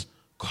presence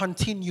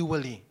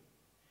continually.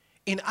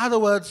 In other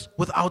words,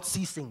 without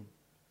ceasing.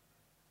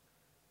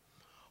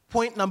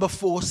 Point number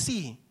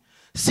 4C.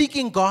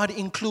 Seeking God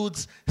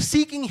includes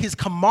seeking his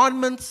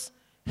commandments,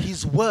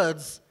 his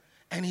words,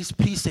 and his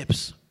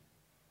precepts.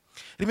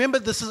 Remember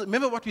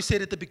what we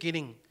said at the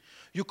beginning.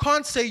 You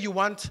can't say you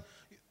want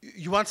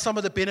some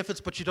of the benefits,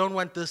 but you don't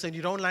want this and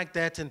you don't like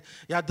that, and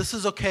yeah, this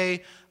is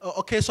okay.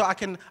 Okay, so I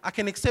can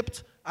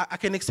accept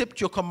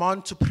your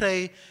command to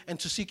pray and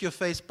to seek your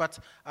face, but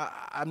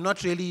I'm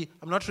not really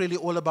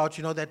all about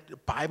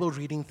that Bible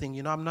reading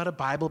thing. I'm not a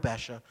Bible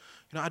basher.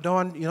 I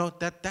don't want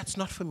that's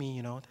not for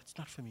me. That's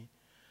not for me.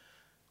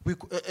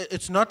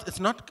 It's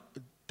not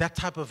that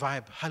type of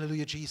vibe.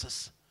 Hallelujah,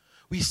 Jesus.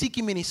 We seek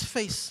him in his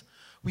face.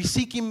 We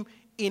seek him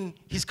in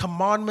his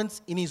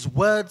commandments, in his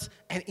words,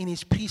 and in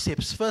his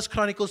precepts. 1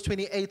 Chronicles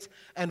 28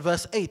 and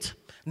verse 8.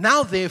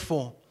 Now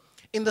therefore,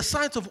 in the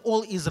sight of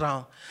all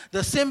Israel, the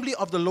assembly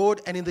of the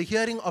Lord, and in the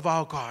hearing of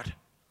our God,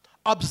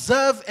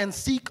 observe and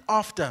seek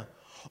after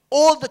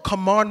all the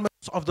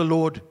commandments of the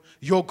Lord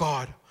your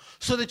God,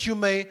 so that you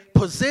may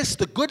possess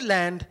the good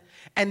land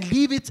and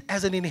leave it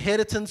as an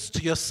inheritance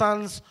to your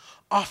sons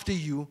after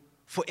you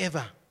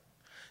forever.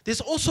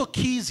 There's also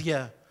keys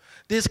here.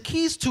 There's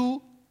keys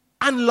to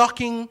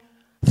unlocking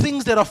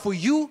things that are for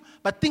you,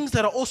 but things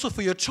that are also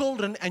for your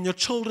children and your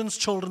children's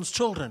children's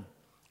children.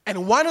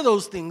 And one of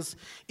those things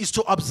is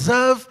to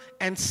observe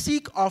and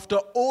seek after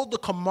all the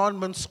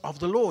commandments of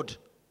the Lord.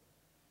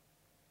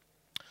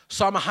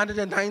 Psalm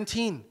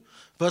 119,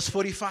 verse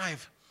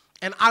 45.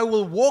 And I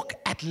will walk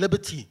at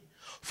liberty,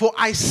 for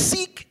I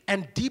seek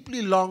and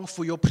deeply long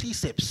for your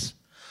precepts.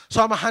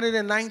 Psalm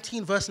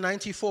 119, verse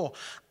 94.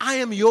 I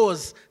am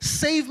yours.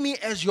 Save me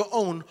as your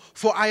own,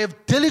 for I have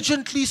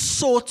diligently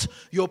sought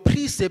your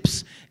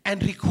precepts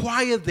and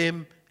require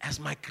them as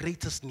my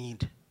greatest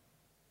need.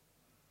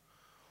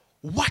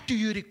 What do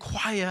you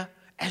require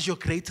as your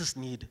greatest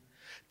need?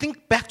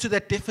 Think back to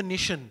that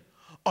definition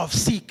of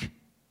seek.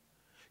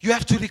 You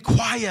have to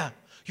require.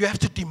 You have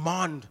to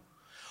demand.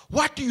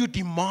 What do you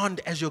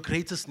demand as your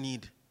greatest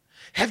need?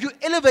 Have you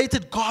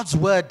elevated God's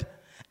word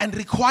and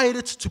required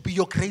it to be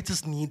your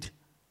greatest need?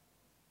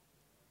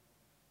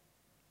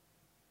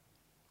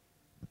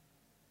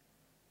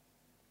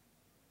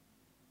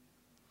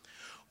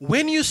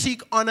 When you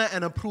seek honor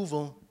and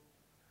approval,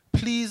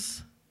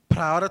 please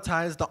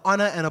prioritize the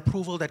honor and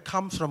approval that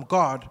comes from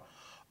God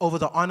over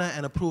the honor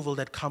and approval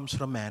that comes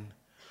from man.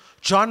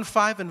 John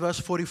 5 and verse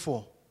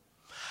 44.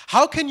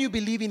 How can you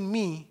believe in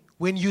me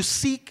when you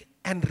seek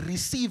and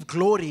receive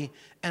glory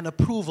and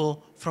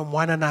approval from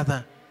one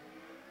another?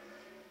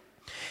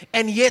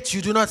 And yet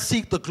you do not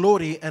seek the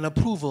glory and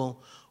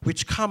approval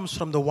which comes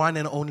from the one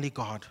and only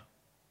God.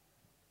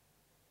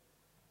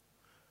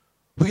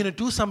 We're going to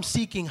do some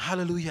seeking,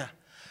 hallelujah.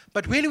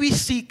 But when we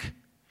seek,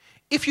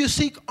 if you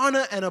seek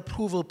honor and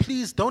approval,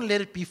 please don't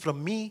let it be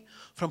from me,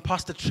 from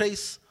Pastor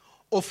Trace,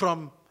 or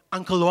from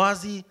Uncle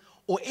Wazi,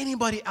 or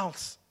anybody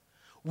else.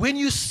 When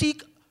you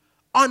seek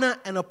honor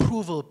and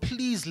approval,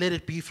 please let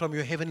it be from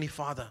your Heavenly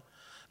Father,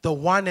 the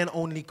one and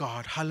only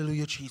God.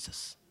 Hallelujah,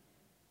 Jesus.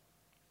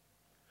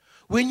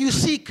 When you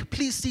seek,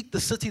 please seek the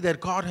city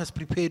that God has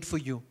prepared for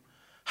you.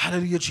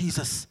 Hallelujah,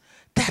 Jesus.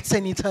 That's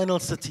an eternal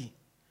city.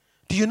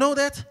 Do you know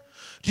that?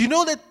 Do you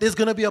know that there's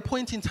going to be a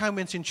point in time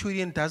when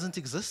Centurion doesn't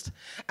exist?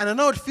 And I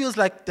know it feels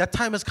like that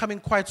time is coming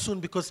quite soon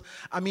because,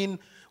 I mean,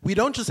 we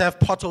don't just have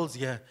potholes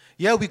here.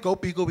 Yeah, we go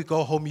bigger, we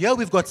go home. Yeah,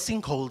 we've got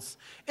sinkholes.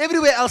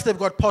 Everywhere else they've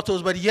got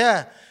potholes, but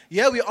yeah,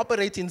 we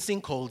operate in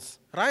sinkholes,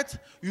 right?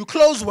 You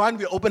close one,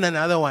 we open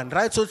another one,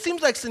 right? So it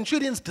seems like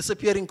Centurion's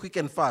disappearing quick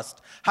and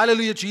fast.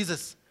 Hallelujah,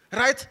 Jesus,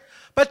 right?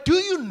 But do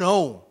you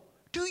know,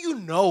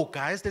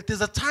 guys, that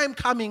there's a time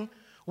coming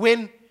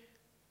when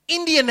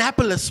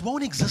Indianapolis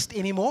won't exist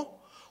anymore?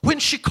 When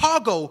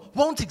Chicago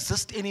won't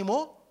exist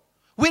anymore?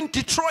 When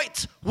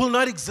Detroit will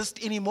not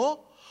exist anymore?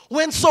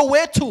 When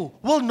Soweto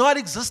will not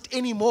exist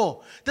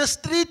anymore? The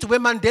street where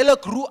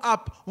Mandela grew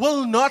up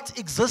will not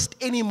exist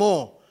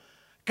anymore.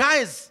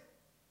 Guys,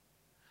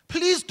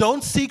 please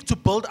don't seek to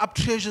build up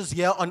treasures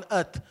here on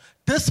earth.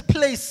 This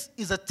place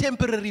is a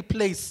temporary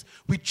place.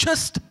 We're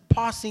just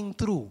passing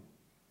through.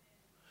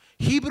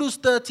 Hebrews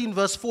 13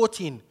 verse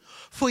 14.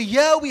 For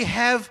here we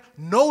have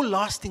no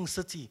lasting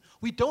city.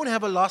 We don't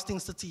have a lasting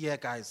city here,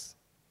 guys.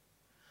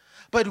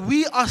 But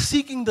we are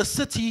seeking the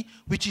city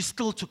which is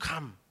still to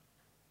come.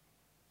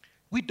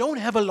 We don't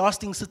have a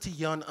lasting city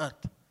here on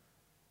earth.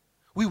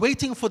 We're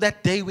waiting for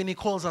that day when He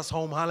calls us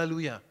home.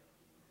 Hallelujah.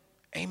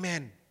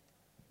 Amen.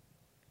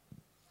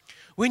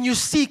 When you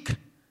seek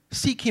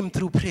Him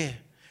through prayer.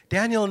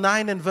 Daniel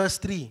 9 and verse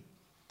 3.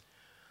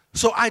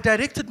 So I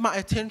directed my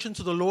attention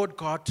to the Lord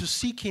God to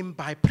seek Him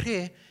by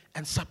prayer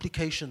and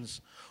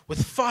supplications,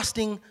 with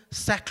fasting,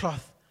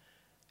 sackcloth,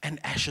 and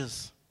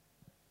ashes.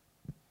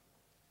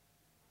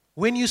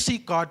 When you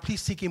seek God,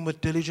 please seek Him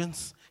with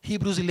diligence.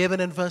 Hebrews 11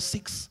 and verse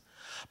 6.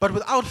 But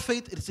without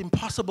faith, it is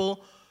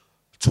impossible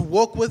to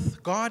walk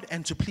with God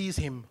and to please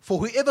Him. For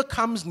whoever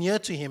comes near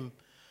to Him,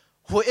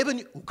 whoever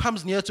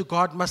comes near to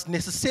God must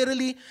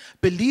necessarily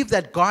believe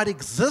that God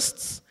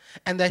exists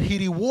and that He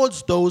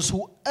rewards those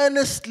who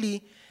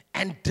earnestly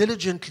and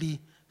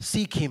diligently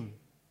seek Him.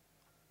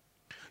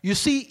 You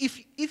see,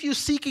 if you're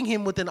seeking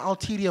Him with an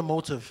ulterior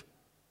motive,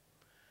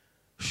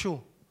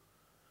 sure.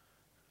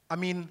 I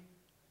mean,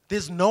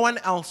 there's no one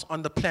else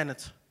on the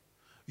planet.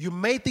 You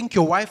may think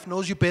your wife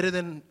knows you better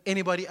than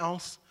anybody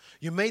else.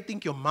 You may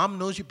think your mom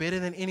knows you better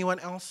than anyone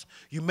else.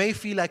 You may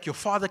feel like your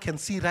father can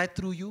see right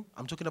through you.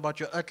 I'm talking about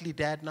your earthly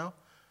dad now.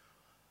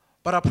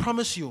 But I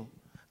promise you,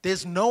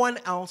 there's no one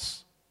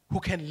else who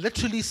can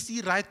literally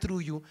see right through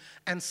you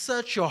and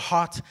search your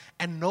heart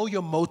and know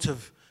your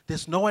motive.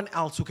 There's no one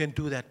else who can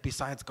do that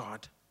besides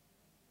God.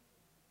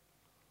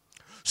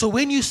 So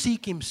when you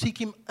seek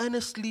Him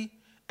earnestly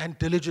and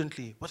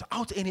diligently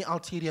without any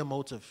ulterior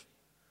motive.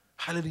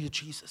 Hallelujah,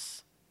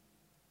 Jesus.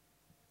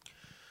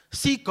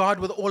 Seek God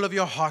with all of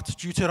your heart.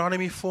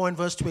 Deuteronomy 4 and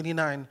verse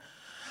 29.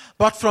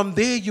 But from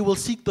there you will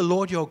seek the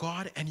Lord your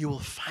God and you will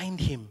find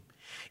Him.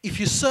 If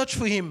you search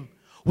for Him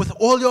with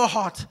all your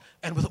heart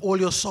and with all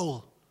your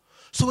soul.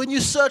 So when you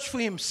search for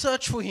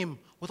Him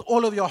with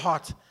all of your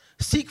heart.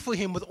 Seek for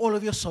Him with all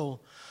of your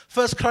soul.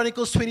 1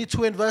 Chronicles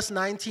 22 and verse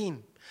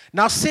 19.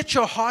 Now set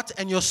your heart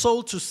and your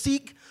soul to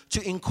seek,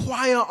 to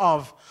inquire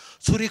of,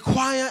 to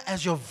require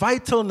as your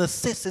vital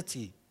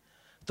necessity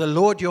the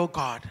Lord your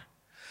God.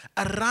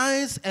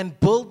 Arise and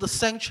build the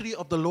sanctuary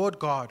of the Lord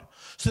God,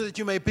 so that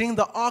you may bring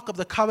the ark of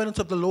the covenant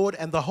of the Lord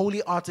and the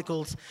holy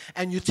articles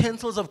and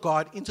utensils of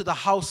God into the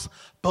house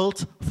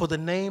built for the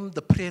name,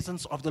 the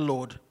presence of the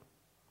Lord.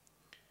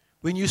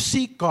 When you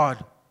seek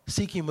God,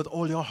 seek Him with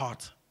all your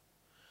heart.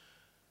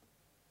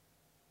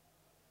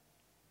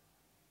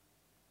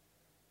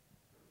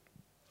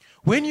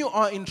 When you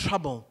are in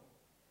trouble,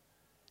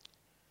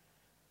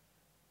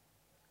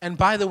 and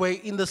by the way,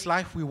 in this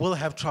life we will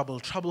have trouble.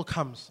 Trouble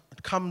comes.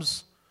 It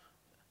comes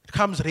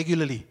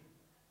regularly.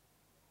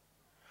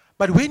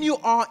 But when you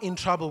are in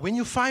trouble, when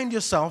you find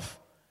yourself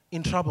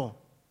in trouble,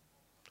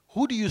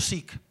 who do you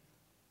seek?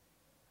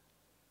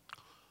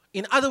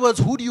 In other words,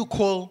 who do you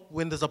call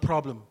when there's a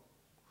problem?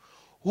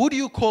 Who do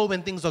you call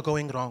when things are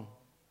going wrong?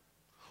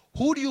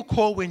 Who do you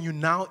call when you're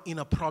now in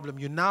a problem?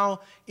 You're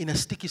now in a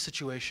sticky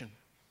situation.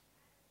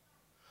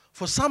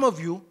 For some of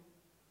you,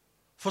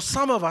 for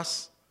some of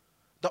us,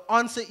 the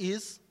answer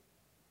is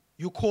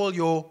you call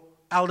your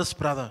eldest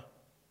brother.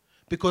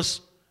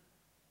 Because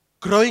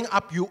growing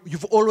up,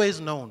 you've always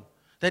known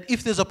that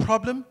if there's a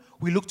problem,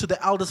 we look to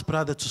the eldest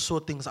brother to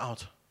sort things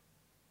out.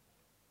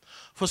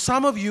 For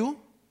some of you,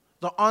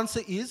 the answer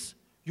is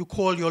you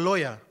call your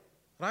lawyer,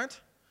 right?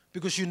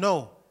 Because you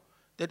know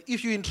that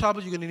if you're in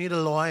trouble, you're going to need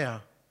a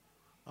lawyer.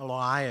 A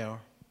lawyer,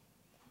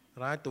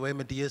 right? The way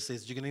Medea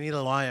says, you're going to need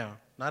a lawyer.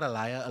 Not a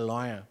liar, a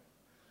lawyer.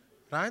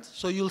 Right?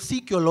 So you'll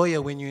seek your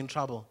lawyer when you're in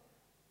trouble.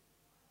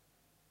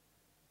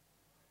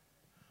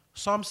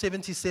 Psalm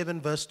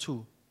 77 verse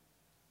 2.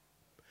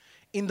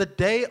 In the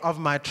day of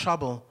my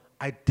trouble,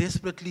 I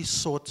desperately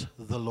sought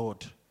the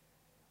Lord.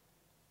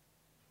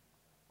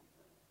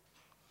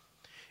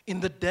 In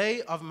the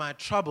day of my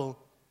trouble,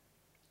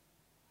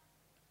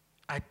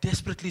 I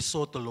desperately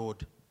sought the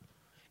Lord.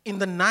 In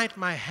the night,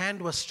 my hand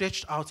was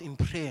stretched out in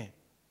prayer.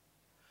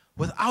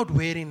 Without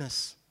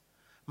weariness,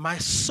 my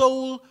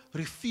soul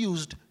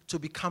refused to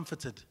be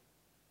comforted.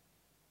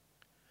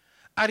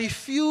 I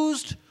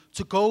refused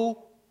to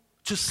go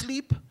to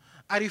sleep.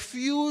 I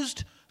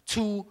refused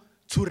to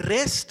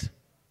rest.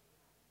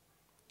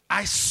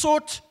 I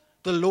sought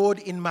the Lord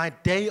in my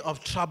day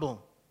of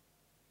trouble,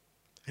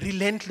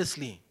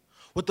 relentlessly,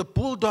 with the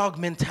bulldog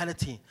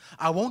mentality.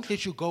 I won't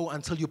let you go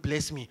until you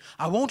bless me.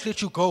 I won't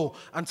let you go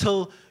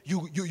until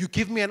you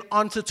give me an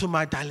answer to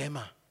my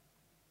dilemma.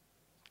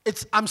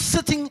 I'm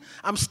standing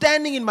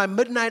in my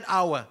midnight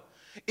hour.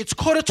 It's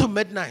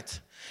midnight.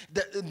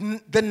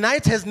 The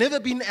night has never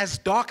been as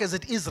dark as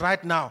it is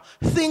right now.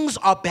 Things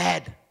are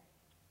bad.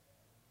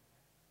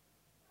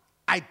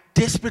 I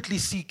desperately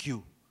seek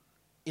you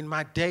in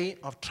my day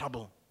of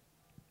trouble.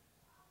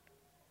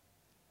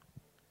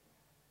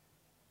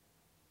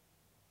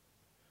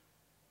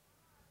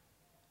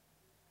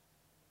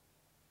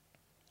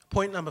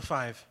 Point number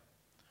 5.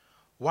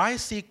 Why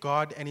seek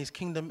God and His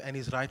kingdom and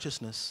His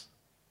righteousness?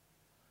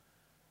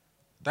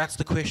 That's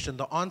the question.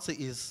 The answer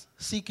is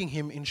seeking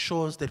Him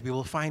ensures that we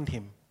will find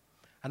Him.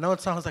 I know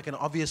it sounds like an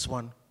obvious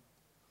one,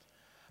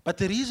 but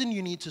the reason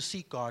you need to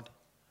seek God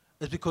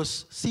is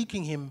because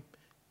seeking Him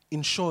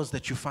ensures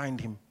that you find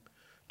Him.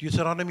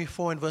 Deuteronomy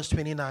 4 and verse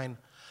 29.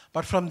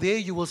 But from there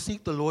you will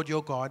seek the Lord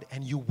your God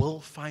and you will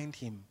find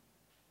Him.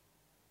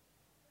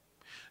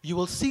 You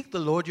will seek the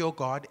Lord your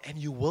God and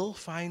you will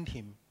find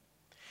Him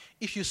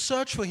if you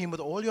search for Him with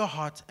all your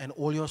heart and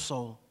all your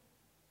soul.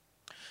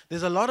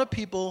 There's a lot of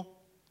people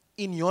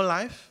in your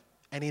life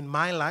and in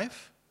my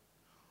life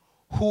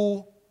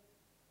who,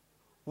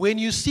 when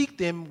you seek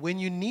them, when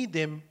you need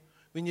them,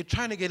 when you're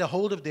trying to get a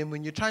hold of them,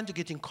 when you're trying to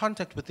get in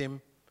contact with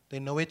them, they're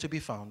nowhere to be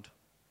found.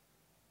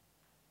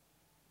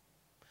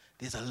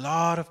 There's a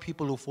lot of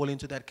people who fall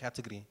into that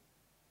category.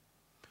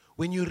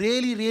 When you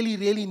really, really,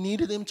 really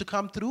needed them to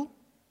come through,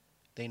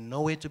 they're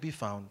nowhere to be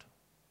found.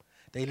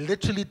 They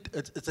literally,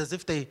 it's as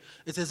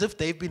if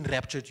they've been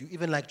raptured. You,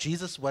 even like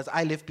Jesus was,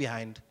 I left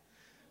behind.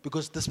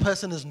 Because this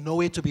person is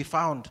nowhere to be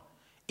found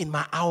in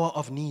my hour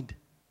of need.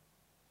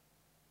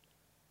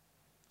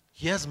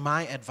 Here's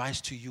my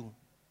advice to you.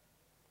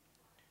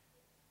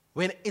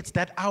 When it's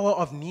that hour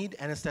of need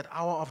and it's that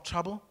hour of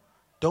trouble,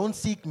 don't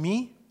seek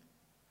me.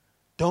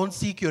 Don't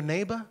seek your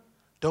neighbor.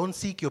 Don't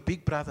seek your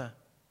big brother.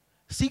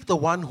 Seek the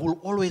one who will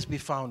always be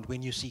found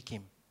when you seek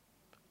Him.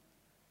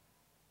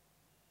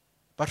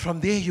 But from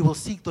there you will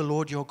seek the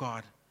Lord your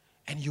God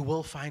and you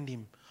will find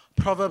Him.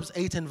 Proverbs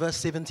 8 and verse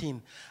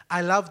 17.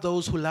 I love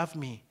those who love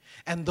me,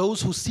 and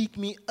those who seek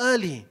me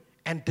early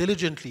and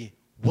diligently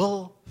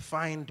will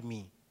find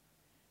me.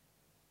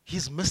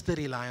 He's Mr.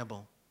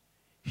 Reliable.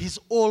 He's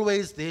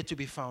always there to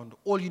be found.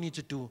 All you need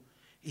to do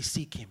is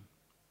seek Him.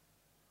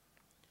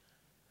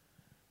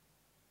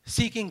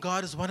 Seeking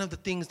God is one of the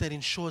things that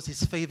ensures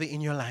His favor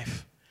in your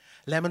life.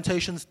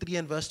 Lamentations 3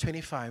 and verse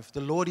 25.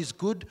 The Lord is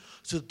good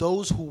to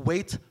those who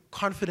wait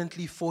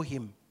confidently for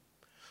Him,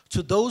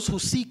 to those who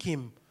seek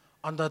Him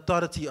on the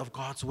authority of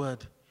God's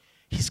word.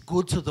 He's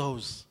good to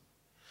those.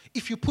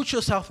 If you put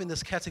yourself in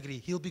this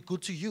category, He'll be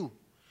good to you.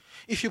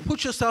 If you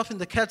put yourself in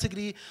the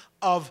category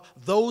of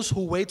those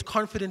who wait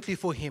confidently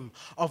for Him,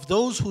 of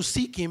those who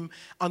seek Him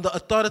on the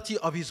authority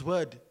of His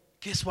word,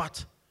 guess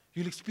what?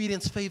 You'll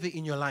experience favor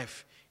in your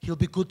life. He'll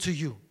be good to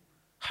you.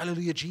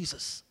 Hallelujah,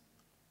 Jesus.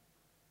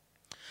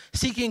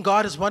 Seeking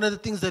God is one of the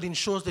things that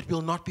ensures that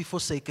we'll not be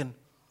forsaken.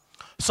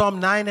 Psalm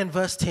 9 and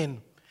verse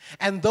 10.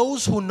 And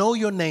those who know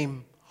your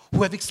name,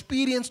 who have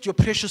experienced your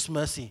precious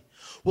mercy,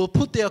 will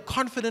put their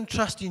confident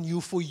trust in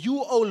you, for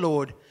you, O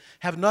Lord,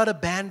 have not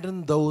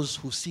abandoned those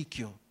who seek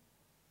you.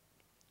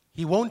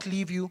 He won't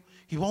leave you.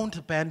 He won't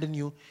abandon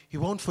you. He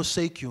won't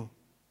forsake you.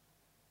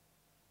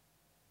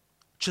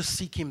 Just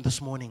seek Him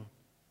this morning.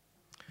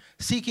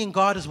 Seeking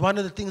God is one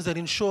of the things that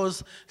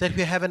ensures that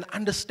we have an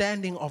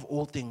understanding of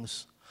all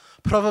things.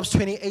 Proverbs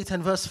 28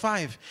 and verse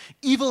 5.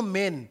 Evil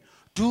men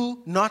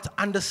do not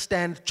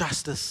understand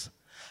justice,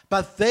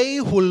 but they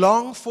who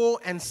long for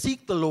and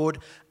seek the Lord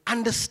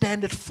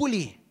understand it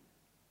fully.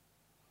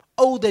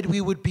 Oh, that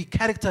we would be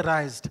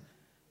characterized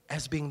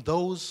as being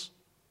those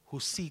who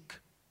seek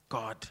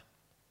God.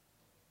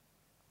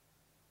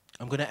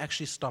 I'm going to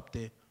actually stop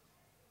there.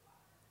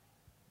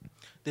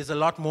 There's a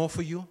lot more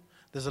for you.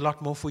 There's a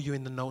lot more for you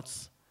in the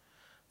notes.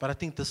 But I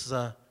think this is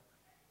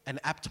an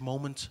apt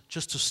moment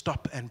just to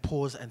stop and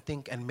pause and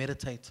think and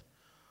meditate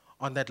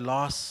on that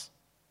last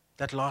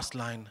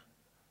line.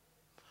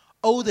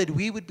 Oh, that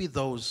we would be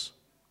those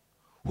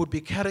who would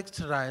be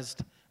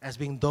characterized as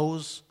being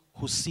those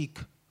who seek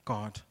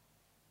God.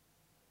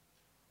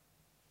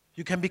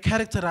 You can be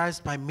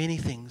characterized by many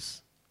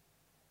things.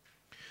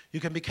 You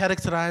can be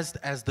characterized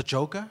as the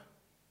joker.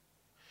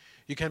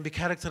 You can be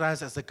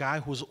characterized as the guy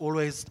who's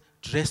always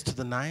dressed to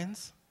the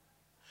nines.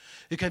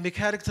 You can be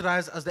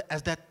characterized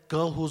as that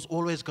girl who's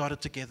always got it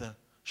together.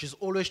 She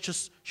always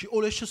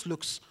just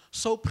looks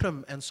so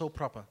prim and so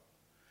proper.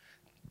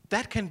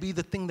 That can be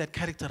the thing that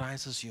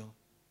characterizes you.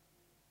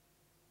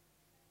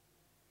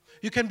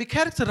 You can be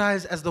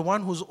characterized as the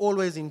one who's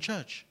always in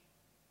church,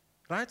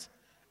 right?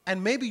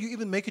 And maybe you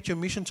even make it your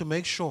mission to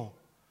make sure.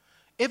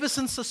 Ever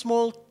since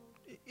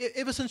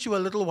you were a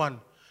little one,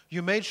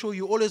 you made sure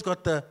you always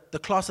got the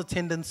class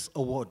attendance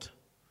award.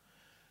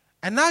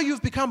 And now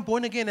you've become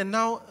born again, and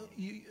now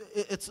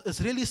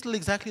it's really still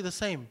exactly the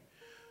same.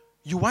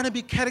 You want to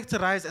be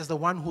characterized as the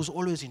one who's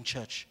always in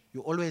church.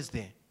 You're always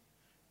there.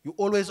 You're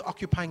always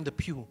occupying the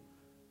pew.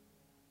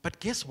 But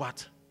guess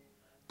what?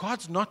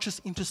 God's not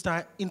just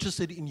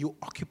interested in you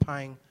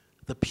occupying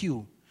the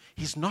pew.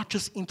 He's not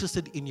just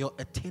interested in your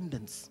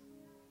attendance.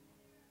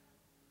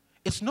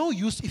 It's no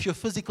use if your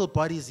physical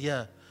body is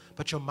here,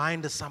 but your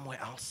mind is somewhere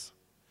else.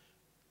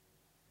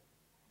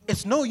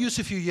 It's no use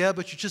if you're here,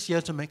 but you're just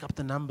here to make up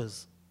the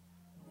numbers.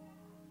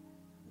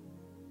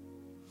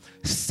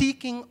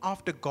 Seeking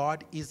after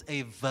God is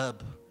a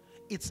verb.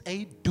 It's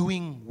a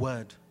doing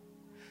word.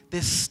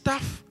 There's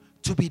stuff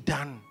to be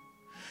done.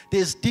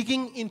 There's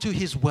digging into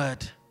His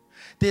word.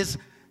 There's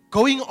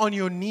going on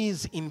your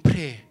knees in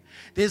prayer.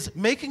 There's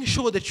making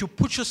sure that you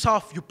put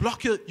yourself, you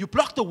block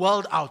the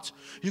world out.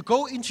 You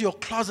go into your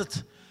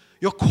closet,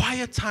 your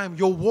quiet time,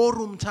 your war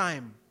room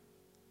time.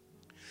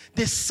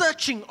 There's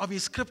searching of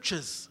His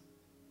scriptures.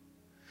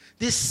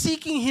 There's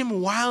seeking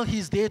Him while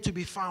He's there to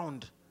be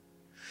found.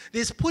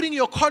 There's putting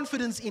your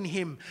confidence in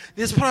Him.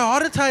 There's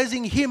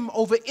prioritizing Him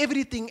over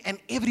everything and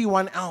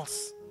everyone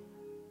else.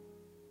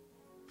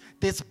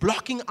 There's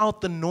blocking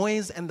out the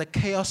noise and the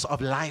chaos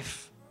of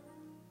life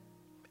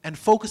and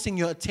focusing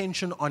your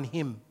attention on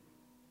Him.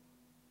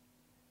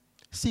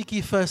 Seek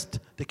ye first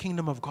the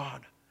kingdom of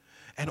God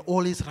and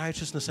all His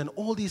righteousness and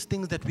all these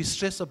things that we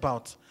stress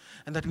about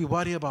and that we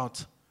worry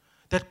about,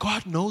 that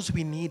God knows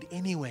we need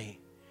anyway.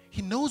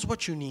 He knows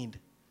what you need.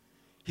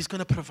 He's going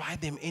to provide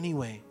them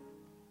anyway.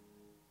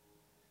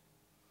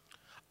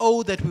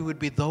 Oh, that we would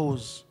be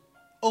those.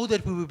 Oh,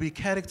 that we would be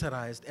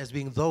characterized as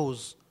being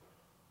those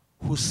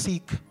who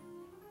seek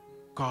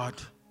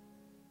God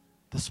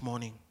this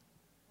morning.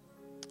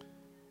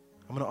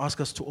 I'm going to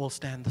ask us to all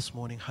stand this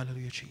morning.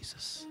 Hallelujah,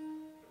 Jesus.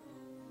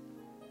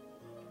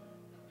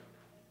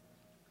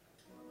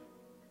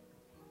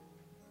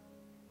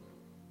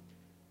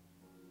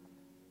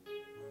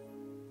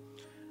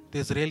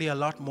 There's really a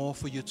lot more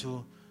for you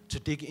to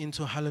dig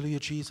into. Hallelujah,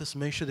 Jesus.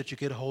 Make sure that you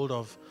get hold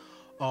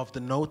of the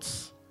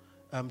notes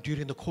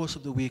during the course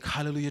of the week.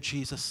 Hallelujah,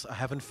 Jesus. I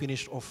haven't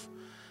finished off.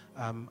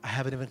 I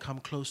haven't even come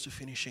close to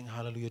finishing.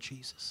 Hallelujah,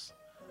 Jesus.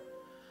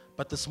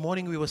 But this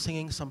morning we were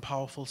singing some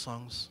powerful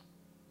songs.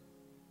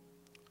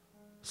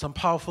 Some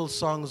powerful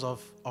songs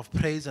of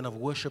praise and of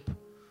worship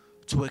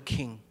to a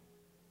king.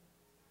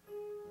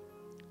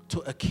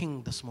 To a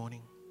king this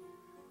morning.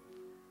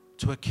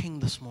 To a king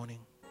this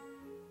morning.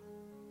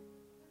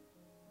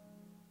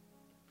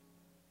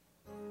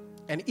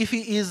 And if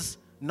He is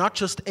not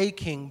just a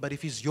king, but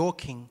if He's your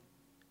king,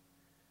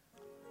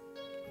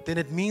 then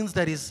it means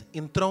that He's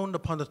enthroned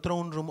upon the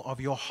throne room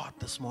of your heart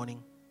this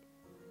morning.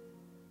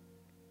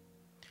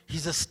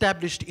 He's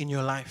established in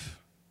your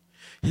life.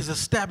 He's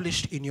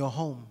established in your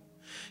home.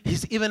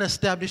 He's even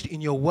established in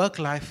your work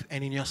life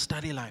and in your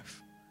study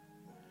life.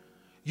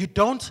 You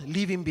don't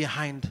leave Him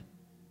behind.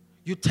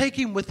 You take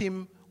Him with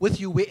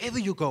you wherever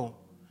you go.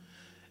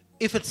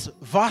 If it's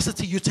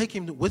varsity, you take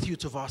Him with you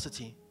to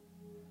varsity.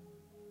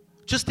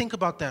 Just think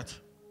about that.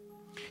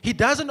 He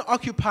doesn't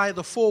occupy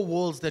the four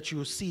walls that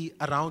you see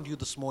around you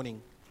this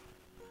morning.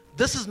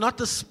 This is not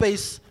the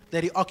space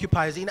that He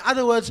occupies. In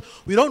other words,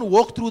 we don't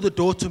walk through the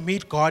door to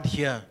meet God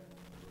here.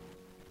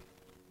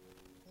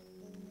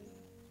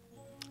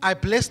 I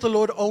bless the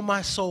Lord, O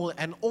my soul,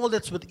 and all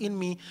that's within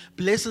me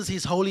blesses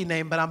His holy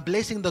name. But I'm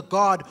blessing the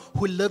God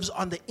who lives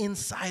on the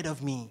inside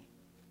of me.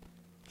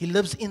 He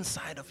lives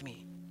inside of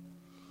me.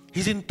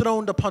 He's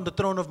enthroned upon the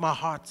throne of my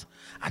heart.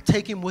 I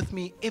take Him with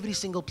me every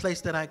single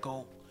place that I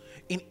go,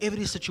 in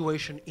every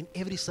situation, in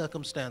every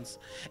circumstance.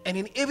 And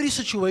in every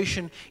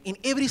situation, in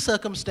every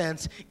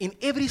circumstance, in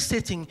every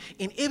setting,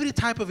 in every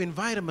type of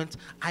environment,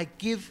 I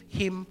give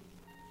Him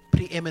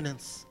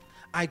preeminence.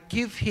 I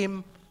give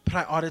Him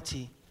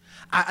priority.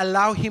 I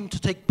allow Him to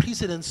take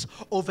precedence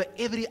over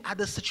every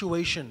other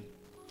situation.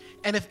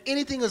 And if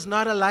anything is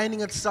not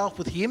aligning itself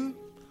with Him,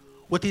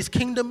 with His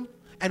kingdom,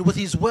 and with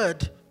His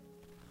word,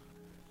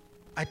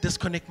 I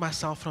disconnect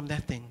myself from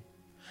that thing.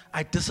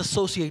 I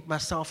disassociate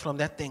myself from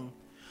that thing,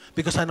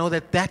 because I know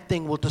that that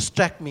thing will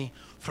distract me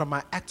from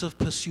my active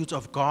pursuit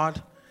of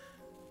God,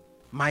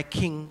 my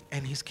King,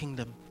 and His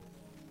kingdom.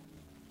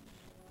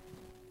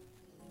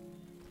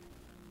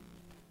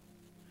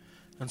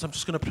 And so I'm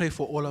just going to pray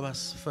for all of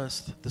us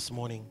first this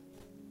morning,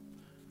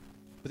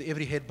 with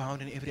every head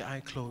bowed and every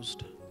eye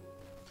closed.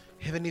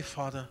 Heavenly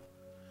Father,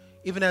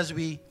 even as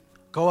we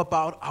go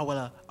about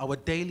our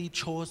daily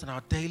chores and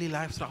our daily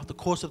life throughout the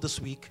course of this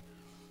week,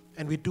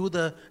 and we do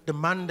the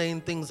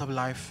mundane things of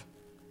life,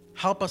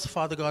 help us,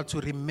 Father God,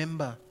 to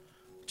remember,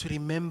 to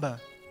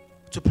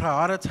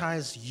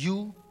prioritize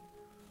You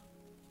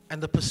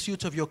and the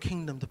pursuit of Your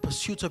kingdom, the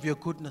pursuit of Your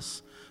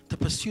goodness, the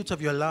pursuit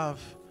of Your love,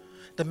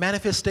 the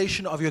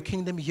manifestation of Your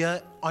kingdom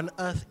here on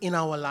earth in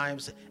our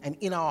lives and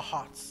in our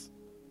hearts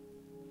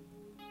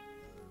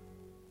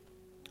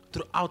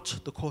throughout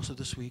the course of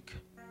this week.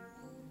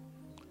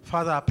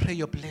 Father, I pray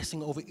Your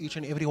blessing over each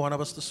and every one of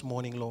us this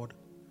morning, Lord.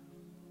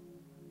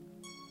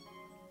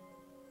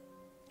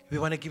 We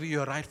want to give You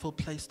Your rightful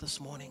place this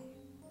morning.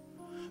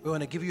 We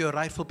want to give You Your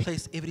rightful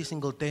place every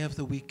single day of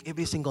the week,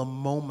 every single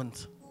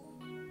moment.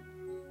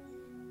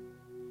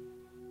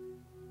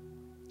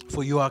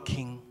 For You are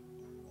King.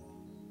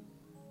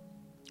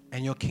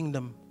 And Your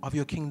kingdom, of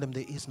Your kingdom,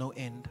 there is no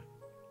end.